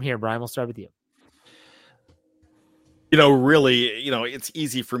they go from here? Brian, we'll start with you. Really, it's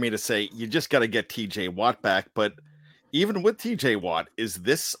easy for me to say you just got to get TJ Watt back, but even with TJ Watt, is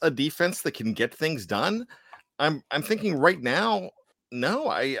this a defense that can get things done? I'm thinking right now, no,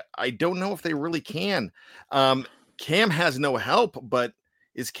 I don't know if they really can. Cam has no help, but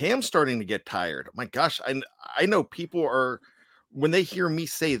is Cam starting to get tired? My gosh, I know people are, when they hear me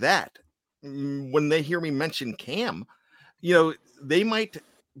say that, when they hear me mention Cam, they might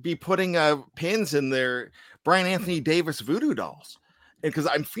be putting pins in their Brian Anthony Davis voodoo dolls. Because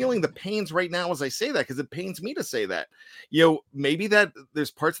I'm feeling the pains right now as I say that, because it pains me to say that. Maybe that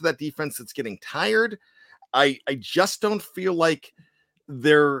there's parts of that defense that's getting tired. I just don't feel like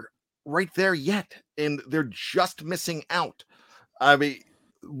they're right there yet, and they're just missing out. I mean,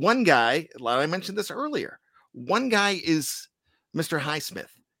 one guy, I mentioned this earlier, one guy is Mr. Highsmith.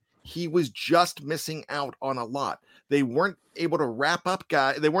 He was just missing out on a lot. They weren't able to wrap up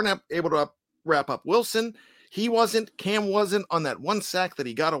They weren't able to wrap up Wilson. He wasn't. Cam wasn't on that one sack that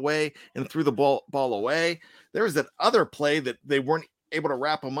he got away and threw the ball away. There was that other play that they weren't able to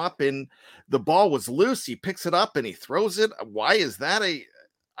wrap him up in. The ball was loose. He picks it up and he throws it. Why is that I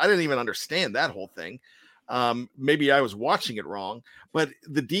didn't even understand that whole thing. Maybe I was watching it wrong. But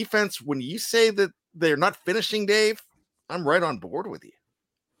the defense, when you say that they're not finishing, Dave, I'm right on board with you.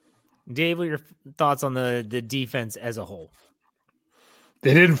 Dave, what are your thoughts on the defense as a whole?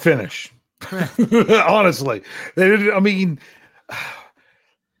 They didn't finish. Honestly, they didn't. I mean,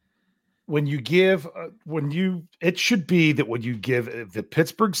 it should be that when you give the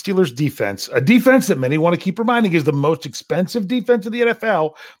Pittsburgh Steelers defense, a defense that many want to keep reminding is the most expensive defense in the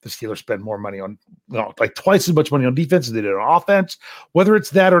NFL, the Steelers spend more money on, like twice as much money on defense as they did on offense. Whether it's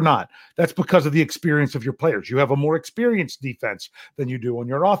that or not, that's because of the experience of your players. You have a more experienced defense than you do on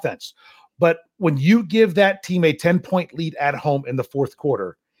your offense. But when you give that team a 10-point lead at home in the fourth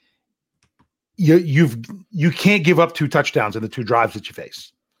quarter, you can't give up 2 touchdowns in the 2 drives that you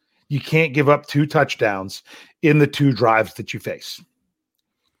face. You can't give up 2 touchdowns in the 2 drives that you face.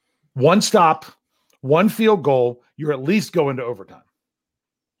 1 stop, 1 field goal, you're at least going to overtime.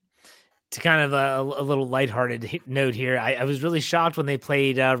 To kind of a little lighthearted note here, I was really shocked when they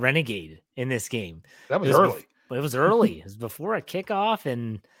played Renegade in this game. That was early. But it was early. It was before a kickoff,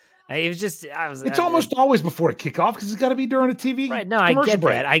 and it was just it's almost always before a kickoff because it's got to be during a TV. Right. No, I get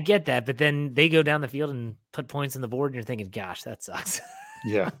that. I get that. But then they go down the field and put points on the board, and you're thinking, gosh, that sucks.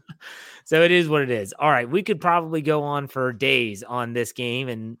 Yeah. So it is what it is. All right. We could probably go on for days on this game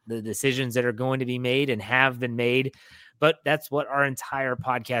and the decisions that are going to be made and have been made. But that's what our entire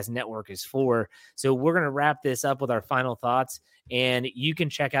podcast network is for. So we're going to wrap this up with our final thoughts. And you can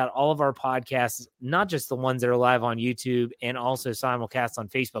check out all of our podcasts, not just the ones that are live on YouTube and also simulcast on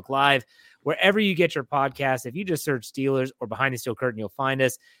Facebook Live. Wherever you get your podcasts, if you just search Steelers or Behind the Steel Curtain, you'll find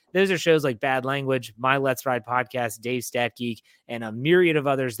us. Those are shows like Bad Language, My Let's Ride podcast, Dave Stat Geek, and a myriad of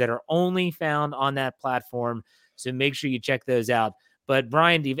others that are only found on that platform. So make sure you check those out. But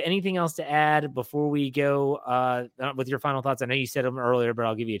Brian, do you have anything else to add before we go with your final thoughts? I know you said them earlier, but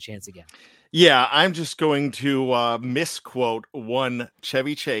I'll give you a chance again. Yeah, I'm just going to misquote one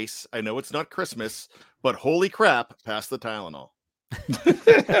Chevy Chase. I know it's not Christmas, but holy crap, pass the Tylenol.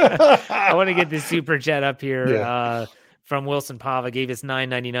 I want to get this super chat up here from Wilson Pava. Gave us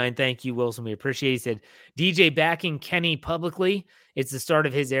 $9.99. Thank you, Wilson. We appreciate it. He said, DJ backing Kenny publicly. It's the start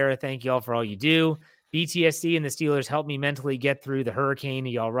of his era. Thank you all for all you do. BTSC and the Steelers helped me mentally get through the hurricane.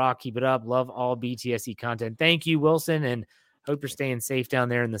 Y'all rock. Keep it up. Love all BTSC content. Thank you, Wilson, and hope you're staying safe down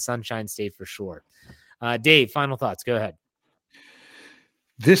there in the Sunshine State for sure. Dave, final thoughts. Go ahead.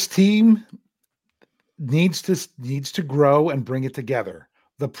 This team needs to grow and bring it together.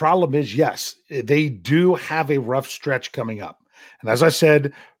 The problem is, yes, they do have a rough stretch coming up. And as I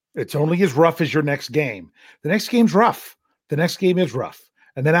said, it's only as rough as your next game. The next game's rough. The next game is rough.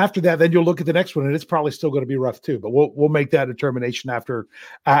 And then after that, then you'll look at the next one, and it's probably still going to be rough too. But we'll make that determination after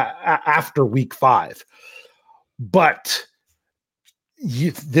week 5. But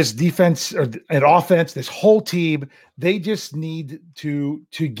this defense and offense, this whole team, they just need to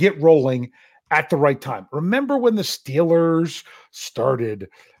get rolling at the right time. Remember when the Steelers started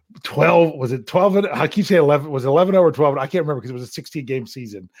 12? Was it 12? I keep saying 11. Was it 11 or 12? I can't remember because it was a 16-game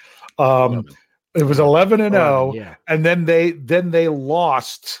season. It was 11-0, yeah. And then they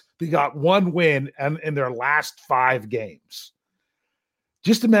lost. They got 1 win in their last 5 games.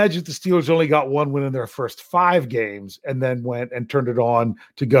 Just imagine if the Steelers only got 1 win in their first 5 games and then went and turned it on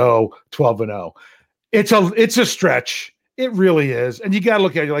to go 12-0. It's a stretch. It really is. And you got to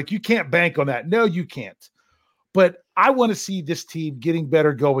look at it like you can't bank on that. No, you can't. But I want to see this team getting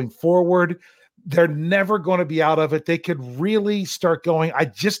better going forward. They're never going to be out of it. They could really start going. I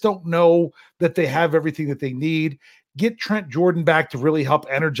just don't know that they have everything that they need. Get Trent Jordan back to really help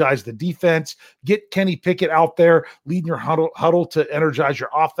energize the defense. Get Kenny Pickett out there leading your huddle to energize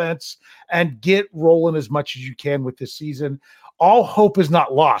your offense, and get rolling as much as you can with this season. All hope is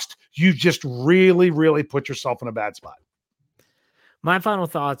not lost. You just really, really put yourself in a bad spot. My final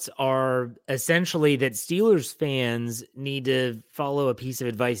thoughts are essentially that Steelers fans need to follow a piece of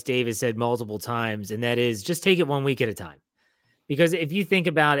advice Dave has said multiple times, and that is just take it 1 week at a time. Because if you think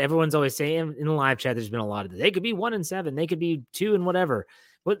about it, everyone's always saying in the live chat, there's been a lot of this. They could be 1-7, they could be 2 and whatever.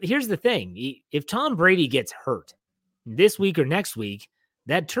 But here's the thing. If Tom Brady gets hurt this week or next week,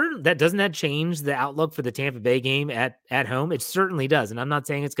 doesn't that change the outlook for the Tampa Bay game at home? It certainly does. And I'm not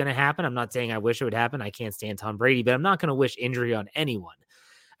saying it's going to happen. I'm not saying I wish it would happen. I can't stand Tom Brady, but I'm not going to wish injury on anyone.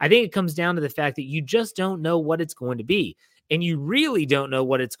 I think it comes down to the fact that you just don't know what it's going to be. And you really don't know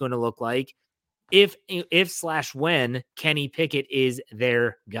what it's going to look like if/when Kenny Pickett is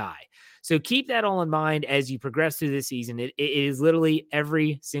their guy. So keep that all in mind as you progress through this season. It is literally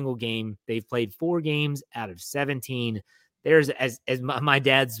every single game. They've played 4 games out of 17. There's, as my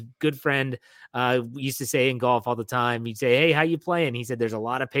dad's good friend used to say in golf all the time, he'd say, hey, how you playing? He said, there's a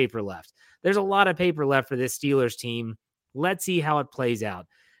lot of paper left. There's a lot of paper left for this Steelers team. Let's see how it plays out.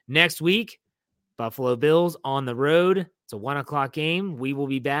 Next week, Buffalo Bills on the road. It's a 1:00 game. We will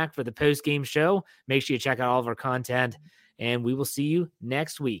be back for the post-game show. Make sure you check out all of our content, and we will see you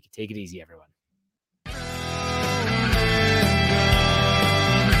next week. Take it easy, everyone.